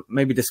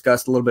 maybe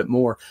discussed a little bit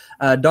more.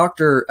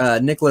 Dr.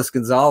 Nicholas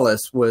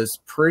Gonzalez was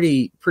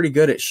pretty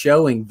good at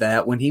showing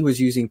that when he was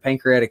using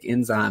pancreatic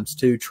enzymes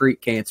to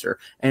treat cancer.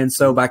 And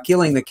so by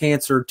killing the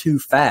cancer too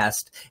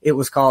fast, it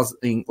was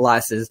causing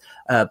lysis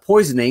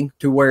poisoning,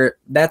 to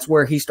that's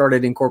where he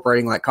started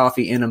incorporating like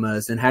coffee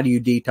enemas and how do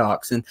you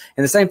detox. And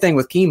the same thing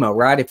with chemo,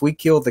 right? If we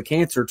kill the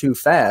cancer too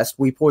fast,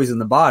 we poison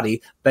the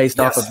body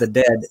based off of the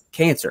dead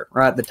cancer,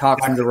 right? The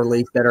toxins are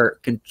released that are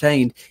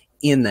contained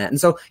in that.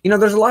 And so,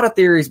 there's a lot of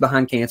theories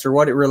behind cancer,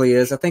 what it really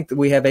is. I think that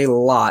we have a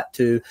lot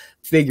to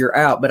figure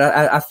out, but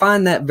I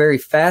find that very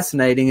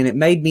fascinating, and it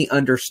made me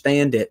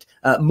understand it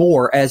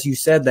more as you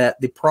said that,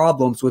 the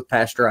problems with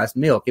pasteurized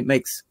milk. It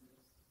makes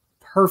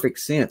perfect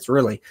sense,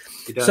 really.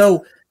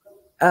 So,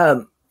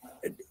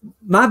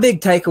 my big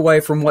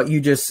takeaway from what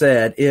you just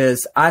said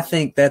is I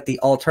think that the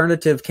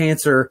alternative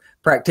cancer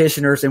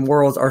practitioners and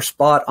worlds are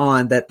spot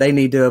on, that they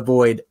need to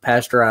avoid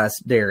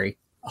pasteurized dairy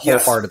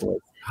wholeheartedly.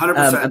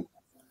 100%.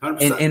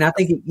 100%. And I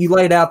think you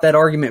laid out that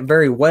argument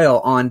very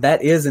well on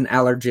that is an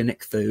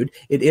allergenic food.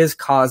 It is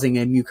causing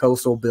a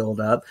mucosal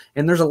buildup,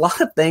 and there's a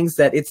lot of things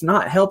that it's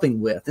not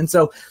helping with. And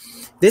so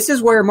this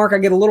is where, Mark, I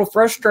get a little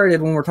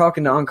frustrated when we're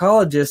talking to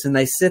oncologists and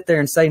they sit there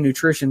and say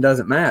nutrition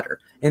doesn't matter.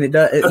 And it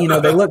does,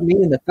 they look me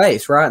in the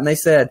face, right? And they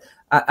said,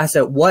 I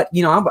said, what,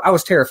 I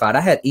was terrified.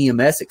 I had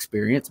EMS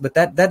experience, but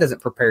that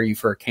doesn't prepare you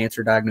for a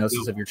cancer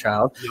diagnosis of your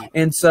child.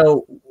 And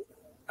so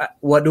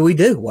what do we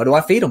do? What do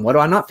I feed them? What do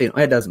I not feed them?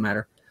 It doesn't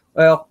matter.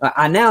 Well,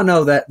 I now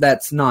know that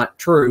that's not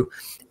true.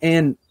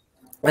 And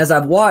as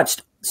I've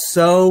watched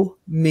so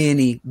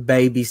many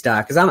babies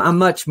die, because I'm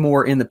much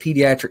more in the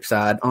pediatric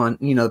side on,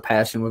 the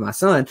passion with my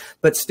son,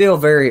 but still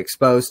very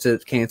exposed to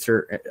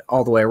cancer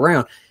all the way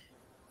around.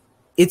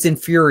 It's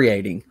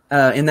infuriating.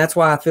 And that's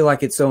why I feel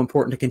like it's so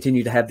important to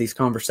continue to have these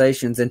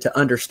conversations and to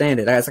understand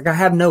it. I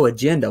have no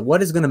agenda.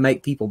 What is going to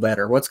make people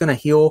better? What's going to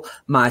heal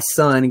my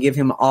son and give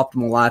him an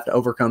optimal life to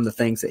overcome the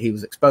things that he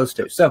was exposed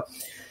to? So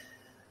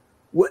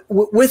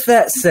with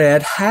that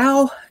said,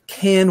 how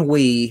can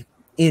we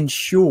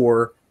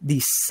ensure the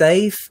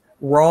safe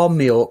raw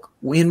milk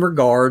in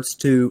regards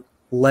to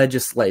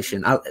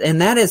legislation?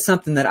 And that is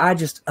something that I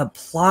just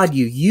applaud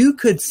you. You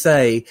could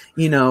say,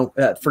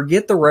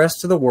 forget the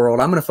rest of the world.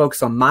 I'm going to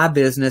focus on my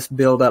business,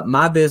 build up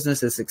my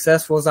business as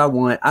successful as I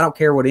want. I don't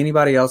care what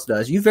anybody else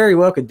does. You very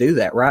well could do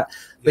that, right?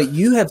 Yeah. But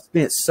you have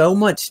spent so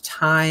much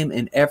time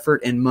and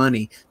effort and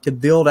money to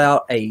build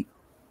out a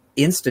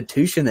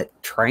institution that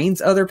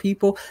trains other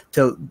people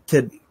to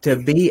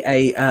be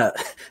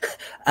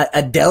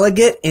a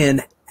delegate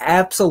in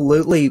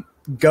absolutely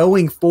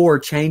going for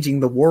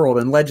changing the world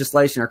and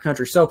legislation in our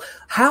country. So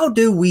how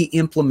do we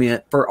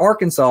implement for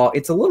Arkansas?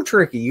 It's a little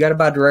tricky. You got to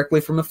buy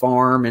directly from the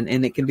farm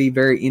and it can be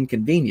very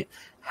inconvenient.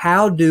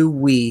 How do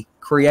we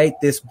create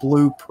this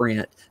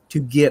blueprint to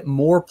get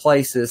more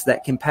places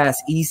that can pass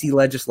easy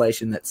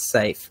legislation that's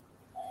safe?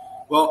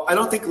 Well, I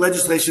don't think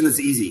legislation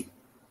is easy.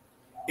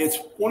 It's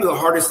one of the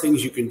hardest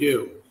things you can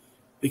do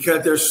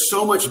because there's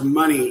so much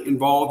money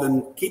involved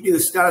in keeping the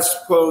status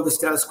quo,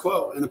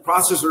 and the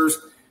processors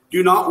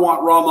do not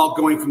want raw milk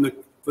going from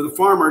the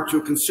farmer to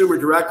a consumer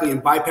directly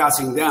and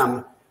bypassing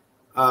them.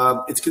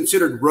 It's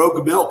considered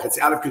rogue milk. It's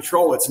out of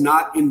control. It's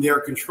not in their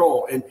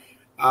control. And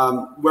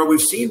where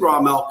we've seen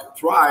raw milk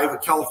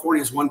thrive,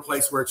 California is one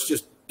place where it's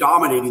just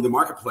dominating the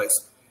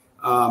marketplace.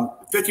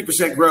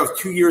 50% growth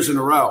 2 years in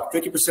a row,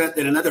 50%,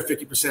 then another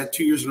 50%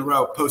 2 years in a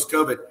row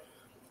post-COVID,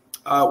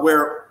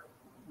 where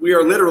we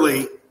are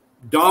literally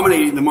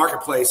dominating the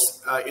marketplace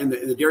in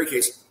the dairy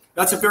case.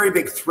 That's a very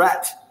big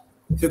threat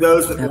to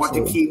those that want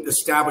to keep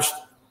established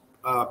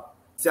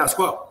status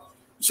quo.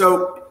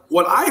 So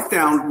what I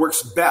found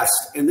works best,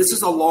 and this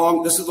is a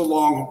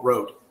long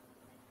road,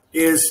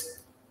 is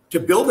to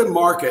build a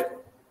market,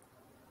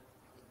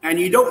 and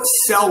you don't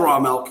sell raw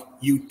milk,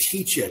 you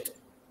teach it.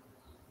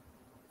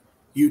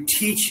 You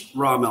teach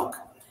raw milk.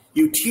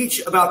 You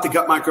teach about the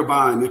gut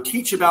microbiome. You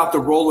teach about the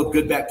role of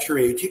good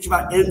bacteria. You teach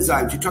about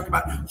enzymes. You talk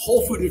about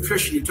whole food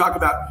nutrition. You talk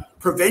about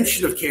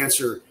prevention of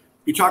cancer.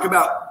 You talk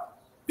about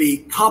the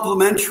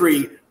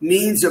complementary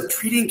means of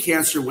treating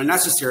cancer when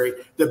necessary,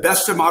 the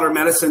best of modern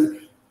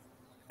medicine,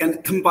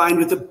 and combined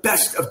with the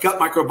best of gut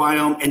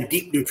microbiome and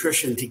deep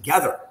nutrition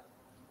together.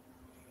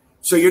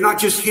 So you're not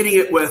just hitting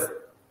it with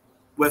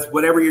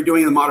whatever you're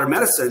doing in modern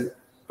medicine,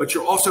 but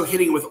you're also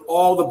hitting it with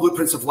all the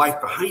blueprints of life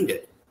behind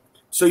it.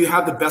 So you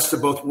have the best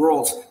of both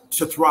worlds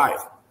to thrive.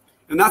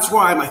 And that's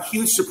why I'm a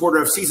huge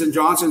supporter of Susan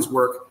Johnson's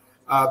work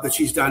that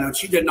she's done. And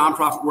she did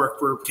nonprofit work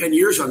for 10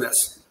 years on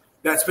this.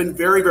 That's been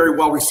very, very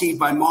well received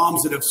by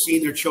moms that have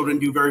seen their children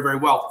do very, very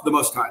well for the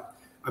most time.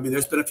 I mean,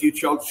 there's been a few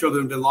children that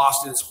have been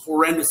lost, and it's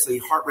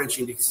horrendously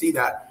heart-wrenching to see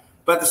that.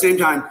 But at the same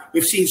time,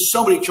 we've seen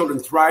so many children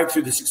thrive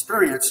through this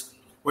experience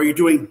where you're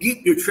doing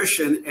deep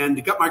nutrition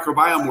and gut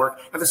microbiome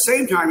work. At the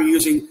same time, you're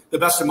using the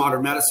best of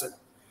modern medicine.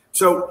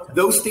 So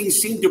those things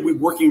seem to be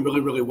working really,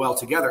 really well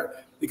together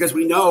because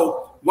we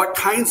know what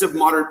kinds of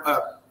modern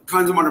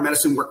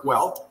medicine work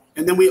well.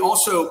 And then we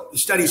also, the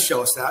studies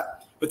show us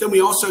that, but then we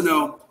also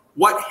know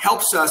what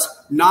helps us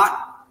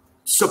not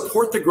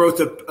support the growth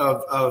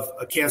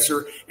of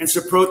cancer and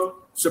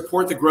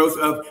support the growth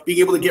of being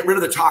able to get rid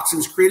of the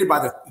toxins created by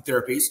the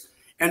therapies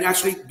and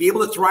actually be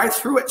able to thrive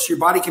through it so your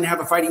body can have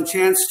a fighting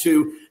chance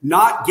to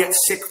not get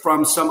sick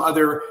from some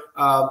other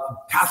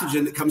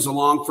pathogen that comes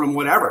along from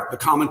whatever. The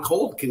common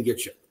cold can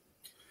get you.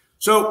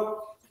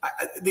 So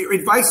the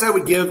advice I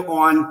would give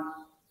on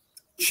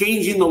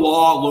changing the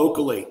law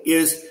locally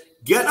is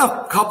get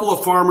a couple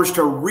of farmers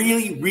to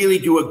really, really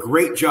do a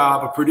great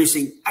job of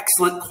producing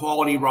excellent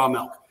quality raw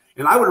milk.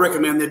 And I would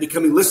recommend they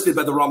becoming listed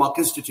by the Raw Milk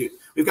Institute.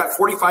 We've got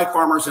 45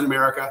 farmers in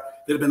America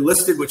that have been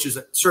listed, which is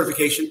a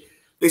certification.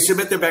 They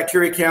submit their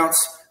bacteria counts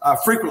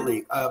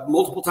frequently,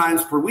 multiple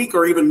times per week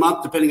or even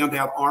month, depending on if they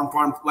have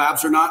farm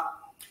labs or not.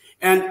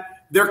 And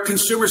their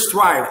consumers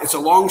thrive. It's a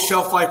long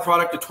shelf life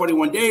product of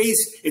 21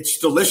 days. It's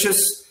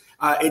delicious.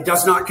 It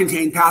does not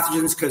contain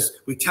pathogens because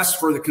we test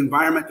for the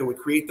environment that would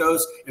create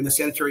those and the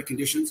sanitary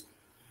conditions.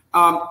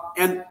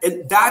 And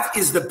that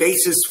is the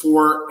basis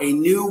for a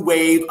new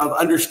wave of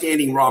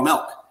understanding raw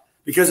milk.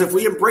 Because if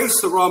we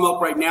embrace the raw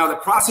milk right now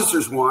that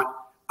processors want,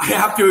 I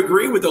have to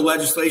agree with the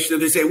legislation. If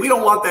they say, we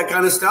don't want that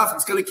kind of stuff,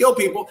 it's going to kill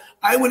people,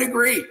 I would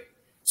agree.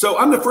 So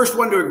I'm the first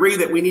one to agree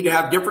that we need to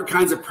have different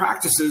kinds of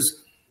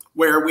practices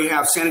where we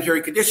have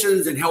sanitary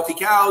conditions and healthy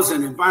cows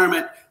and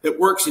environment that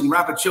works in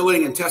rapid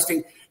chilling and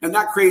testing. And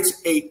that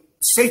creates a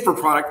safer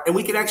product. And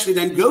we can actually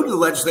then go to the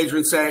legislature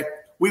and say,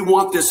 we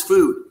want this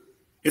food.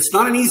 It's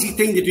not an easy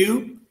thing to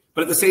do,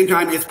 but at the same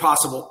time, it's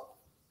possible.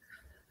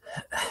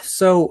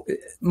 So,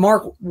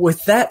 Mark,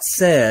 with that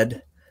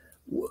said,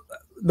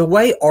 the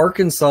way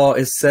Arkansas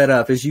is set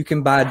up is you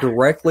can buy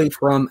directly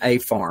from a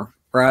farm,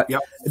 right?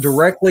 Yep.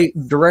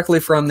 Directly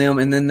from them.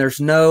 And then there's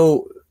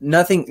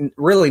nothing,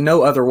 really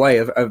no other way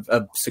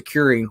of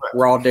securing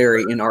raw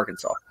dairy in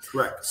Arkansas.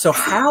 Correct. So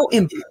how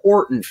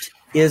important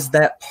is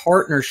that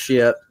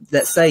partnership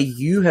that, say,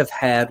 you have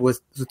had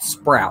with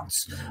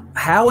Sprouts?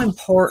 How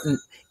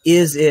important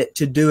is it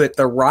to do it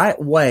the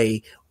right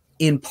way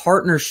in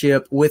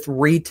partnership with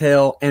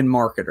retail and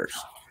marketers?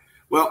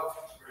 Well,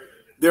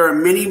 there are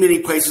many, many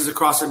places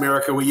across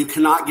America where you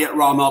cannot get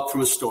raw milk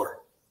from a store.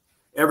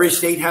 Every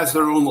state has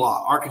their own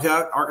law.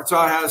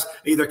 Arkansas has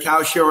either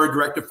cow show or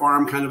direct to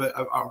farm kind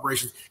of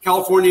operations.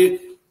 California,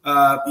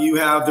 you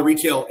have the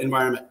retail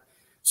environment.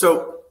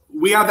 So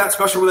we have that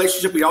special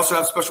relationship. We also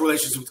have special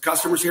relationships with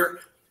customers here.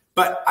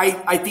 But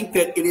I think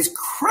that it is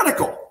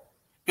critical,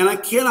 and I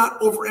cannot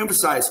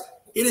overemphasize,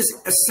 it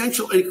is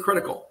essential and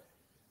critical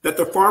that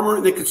the farmer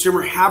and the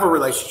consumer have a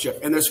relationship,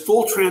 and there's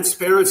full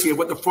transparency of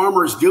what the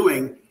farmer is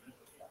doing.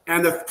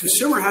 And the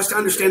consumer has to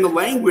understand the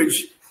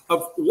language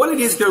of what it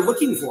is they're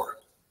looking for.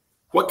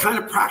 What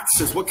kind of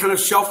practices, what kind of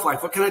shelf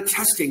life, what kind of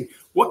testing,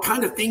 what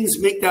kind of things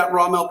make that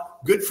raw milk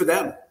good for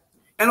them.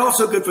 And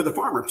also good for the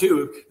farmer,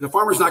 too. The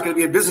farmer's not going to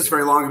be in business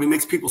very long if he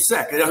makes people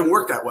sick. It doesn't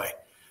work that way.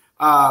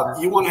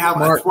 You want to have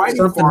Mark, a thriving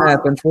something farm.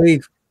 happened.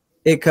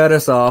 It cut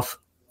us off.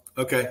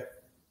 Okay.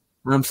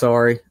 I'm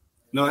sorry.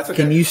 No, that's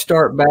okay. Can you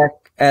start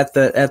back at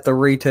the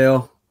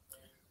retail?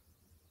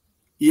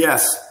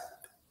 Yes.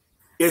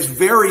 It's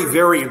very,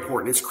 very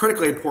important. It's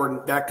critically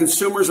important that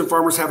consumers and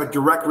farmers have a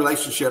direct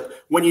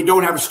relationship when you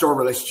don't have a store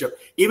relationship.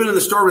 Even in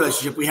the store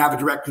relationship, we have a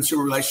direct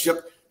consumer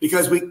relationship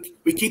because we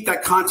keep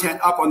that content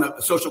up on the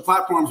social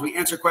platforms. We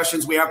answer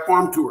questions. We have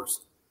farm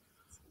tours.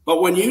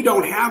 But when you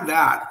don't have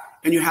that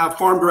and you have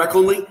farm direct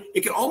only,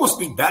 it can almost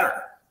be better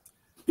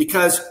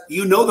because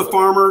you know the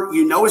farmer,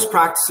 you know his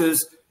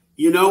practices,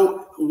 you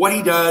know what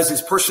he does,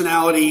 his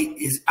personality,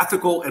 his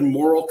ethical and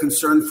moral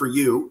concern for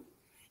you.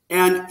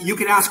 And you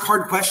can ask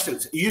hard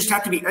questions. You just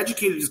have to be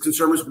educated as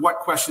consumers what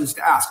questions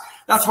to ask.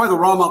 That's why the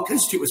Raw Milk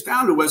Institute was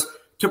founded, was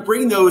to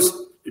bring those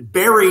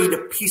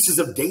buried pieces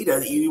of data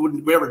that you would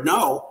never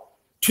know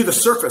to the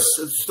surface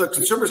so that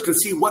consumers can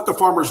see what the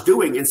farmer's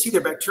doing and see their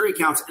bacteria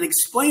counts and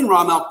explain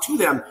raw milk to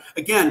them.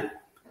 Again,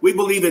 we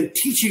believe in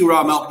teaching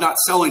raw milk, not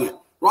selling it.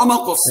 Raw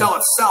milk will sell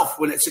itself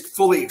when it's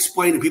fully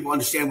explained and people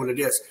understand what it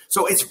is.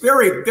 So it's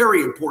very,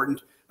 very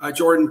important,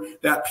 Jordan,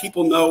 that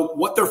people know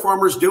what their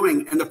farmer's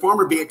doing and the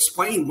farmer be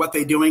explained what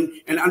they're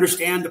doing and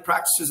understand the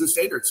practices and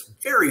standards.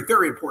 Very,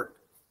 very important.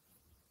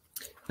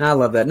 I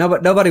love that.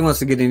 Nobody wants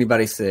to get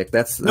anybody sick.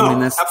 That's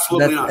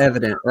absolutely not.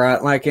 Evident,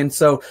 right? Like, and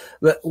so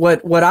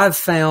what I've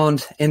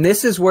found, and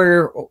this is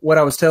where what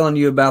I was telling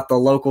you about the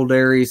local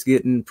dairies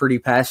getting pretty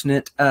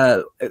passionate.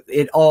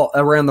 It all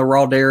around the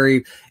raw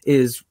dairy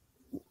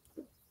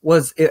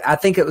I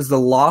think it was the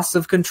loss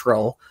of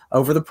control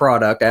over the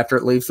product after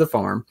it leaves the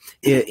farm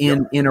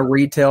in a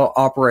retail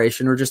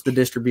operation or just the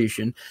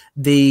distribution.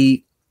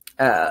 The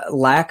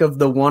lack of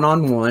the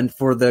one-on-one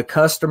for the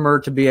customer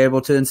to be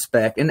able to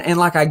inspect. And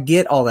like, I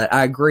get all that.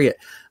 I agree it.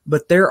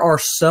 But there are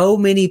so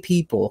many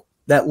people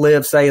that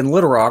live, say, in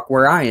Little Rock,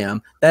 where I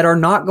am, that are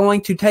not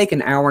going to take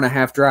an hour and a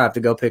half drive to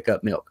go pick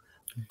up milk,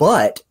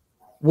 but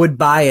would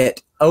buy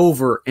it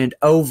over and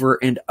over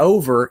and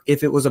over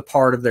if it was a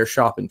part of their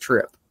shopping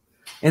trip.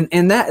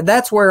 And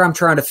that's where I'm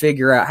trying to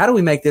figure out, how do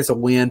we make this a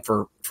win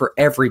for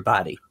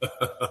everybody?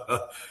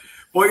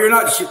 Well,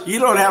 you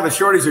don't have a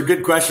shortage of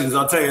good questions.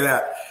 I'll tell you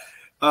that.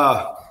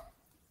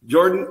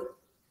 Jordan,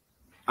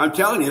 I'm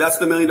telling you, that's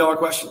the $1 million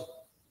question.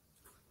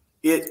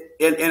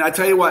 And I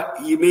tell you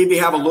what, you maybe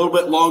have a little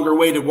bit longer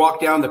way to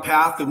walk down the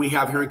path than we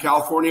have here in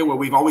California, where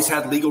we've always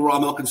had legal raw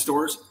milk in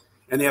stores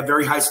and they have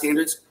very high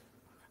standards.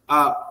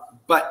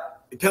 But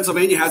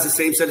Pennsylvania has the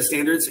same set of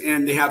standards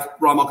and they have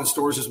raw milk in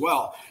stores as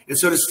well. And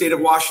so does the state of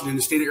Washington,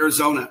 the state of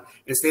Arizona, and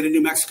the state of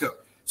New Mexico.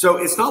 So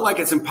it's not like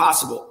it's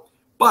impossible,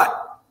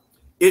 but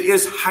it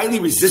is highly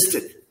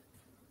resisted.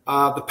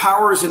 The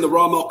powers in the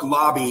raw milk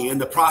lobby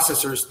and the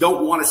processors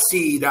don't want to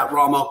see that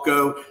raw milk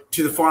go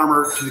to the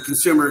farmer, to the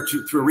consumer,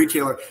 to a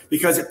retailer,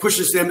 because it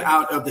pushes them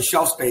out of the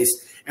shelf space.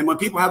 And when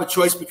people have a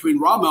choice between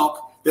raw milk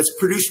that's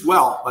produced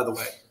well, by the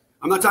way,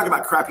 I'm not talking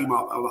about crappy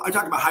milk. I'm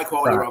talking about high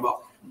quality raw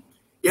milk.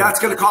 Yeah,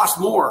 it's going to cost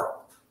more,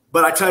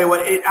 but I tell you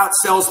what, it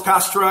outsells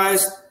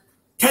pasteurized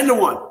 10 to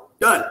 1,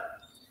 done.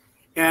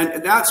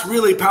 And that's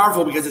really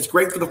powerful because it's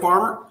great for the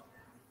farmer.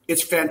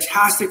 It's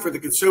fantastic for the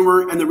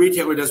consumer, and the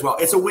retailer does well.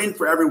 It's a win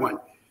for everyone.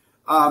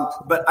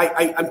 But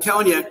I'm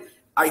telling you,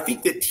 I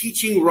think that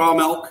teaching raw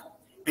milk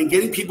and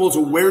getting people's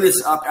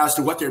awareness up as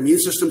to what their immune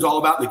system's all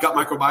about, the gut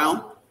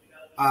microbiome,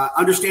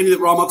 understanding that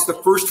raw milk's the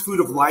first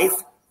food of life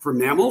for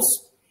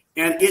mammals,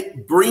 and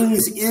it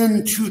brings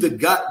into the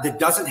gut that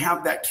doesn't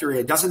have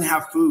bacteria, doesn't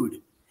have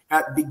food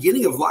at the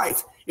beginning of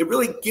life. It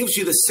really gives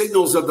you the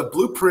signals of the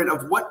blueprint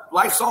of what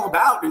life's all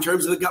about in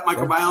terms of the gut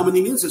microbiome and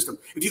the immune system.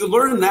 If you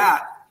learn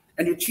that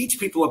and you teach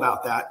people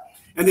about that,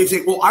 and they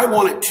say, well, I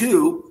want it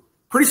too,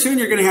 pretty soon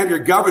you're going to have your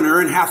governor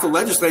and half the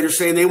legislators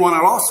saying they want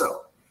it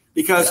also,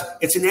 because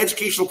it's an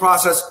educational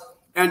process.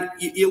 And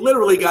you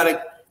literally got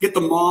to get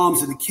the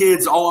moms and the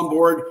kids all on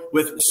board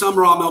with some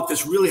raw milk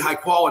that's really high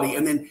quality,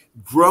 and then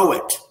grow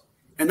it.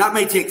 And that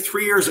may take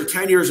 3 years or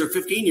 10 years or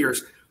 15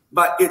 years,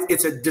 but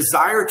it's a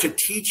desire to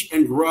teach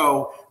and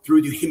grow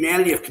through the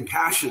humanity of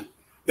compassion,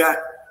 that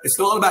it's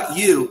not about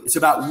you, it's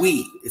about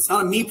we. It's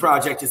not a me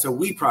project, it's a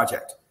we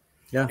project.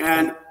 Yeah.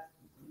 And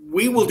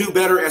we will do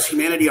better as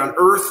humanity on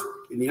Earth,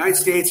 in the United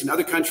States and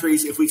other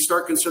countries, if we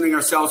start concerning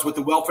ourselves with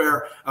the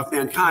welfare of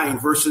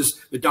mankind versus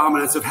the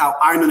dominance of how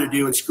I'm going to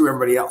do and screw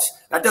everybody else.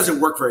 That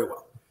doesn't work very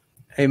well.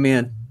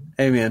 Amen.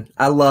 Amen.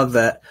 I love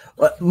that.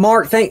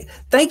 Mark,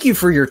 thank you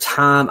for your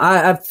time.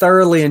 I've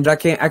thoroughly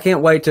enjoyed. I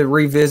can't wait to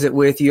revisit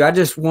with you. I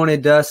just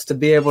wanted us to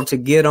be able to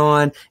get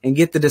on and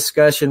get the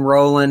discussion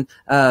rolling.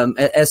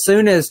 As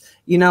soon as,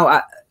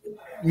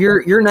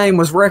 your name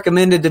was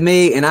recommended to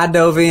me and I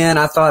dove in,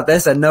 I thought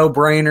that's a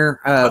no-brainer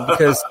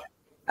because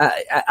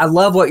I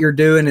love what you're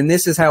doing, and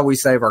this is how we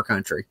save our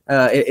country.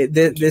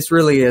 This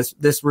really is.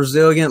 This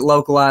resilient,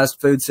 localized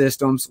food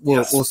systems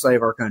will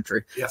save our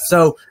country. Yes.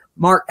 So,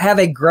 Mark, have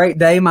a great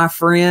day, my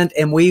friend,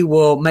 and we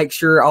will make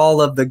sure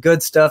all of the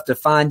good stuff to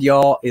find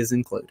y'all is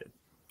included.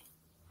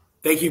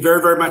 Thank you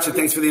very, very much, and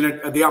thanks for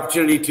the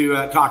opportunity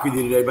to talk with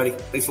you today, buddy.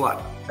 Thanks a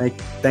lot.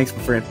 Thanks,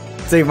 my friend.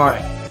 See you, Mark.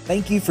 Bye.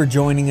 Thank you for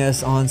joining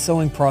us on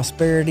Sowing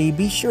Prosperity.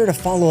 Be sure to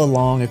follow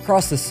along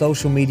across the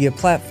social media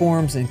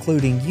platforms,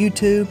 including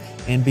YouTube,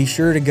 and be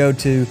sure to go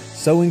to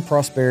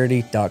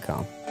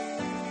sowingprosperity.com.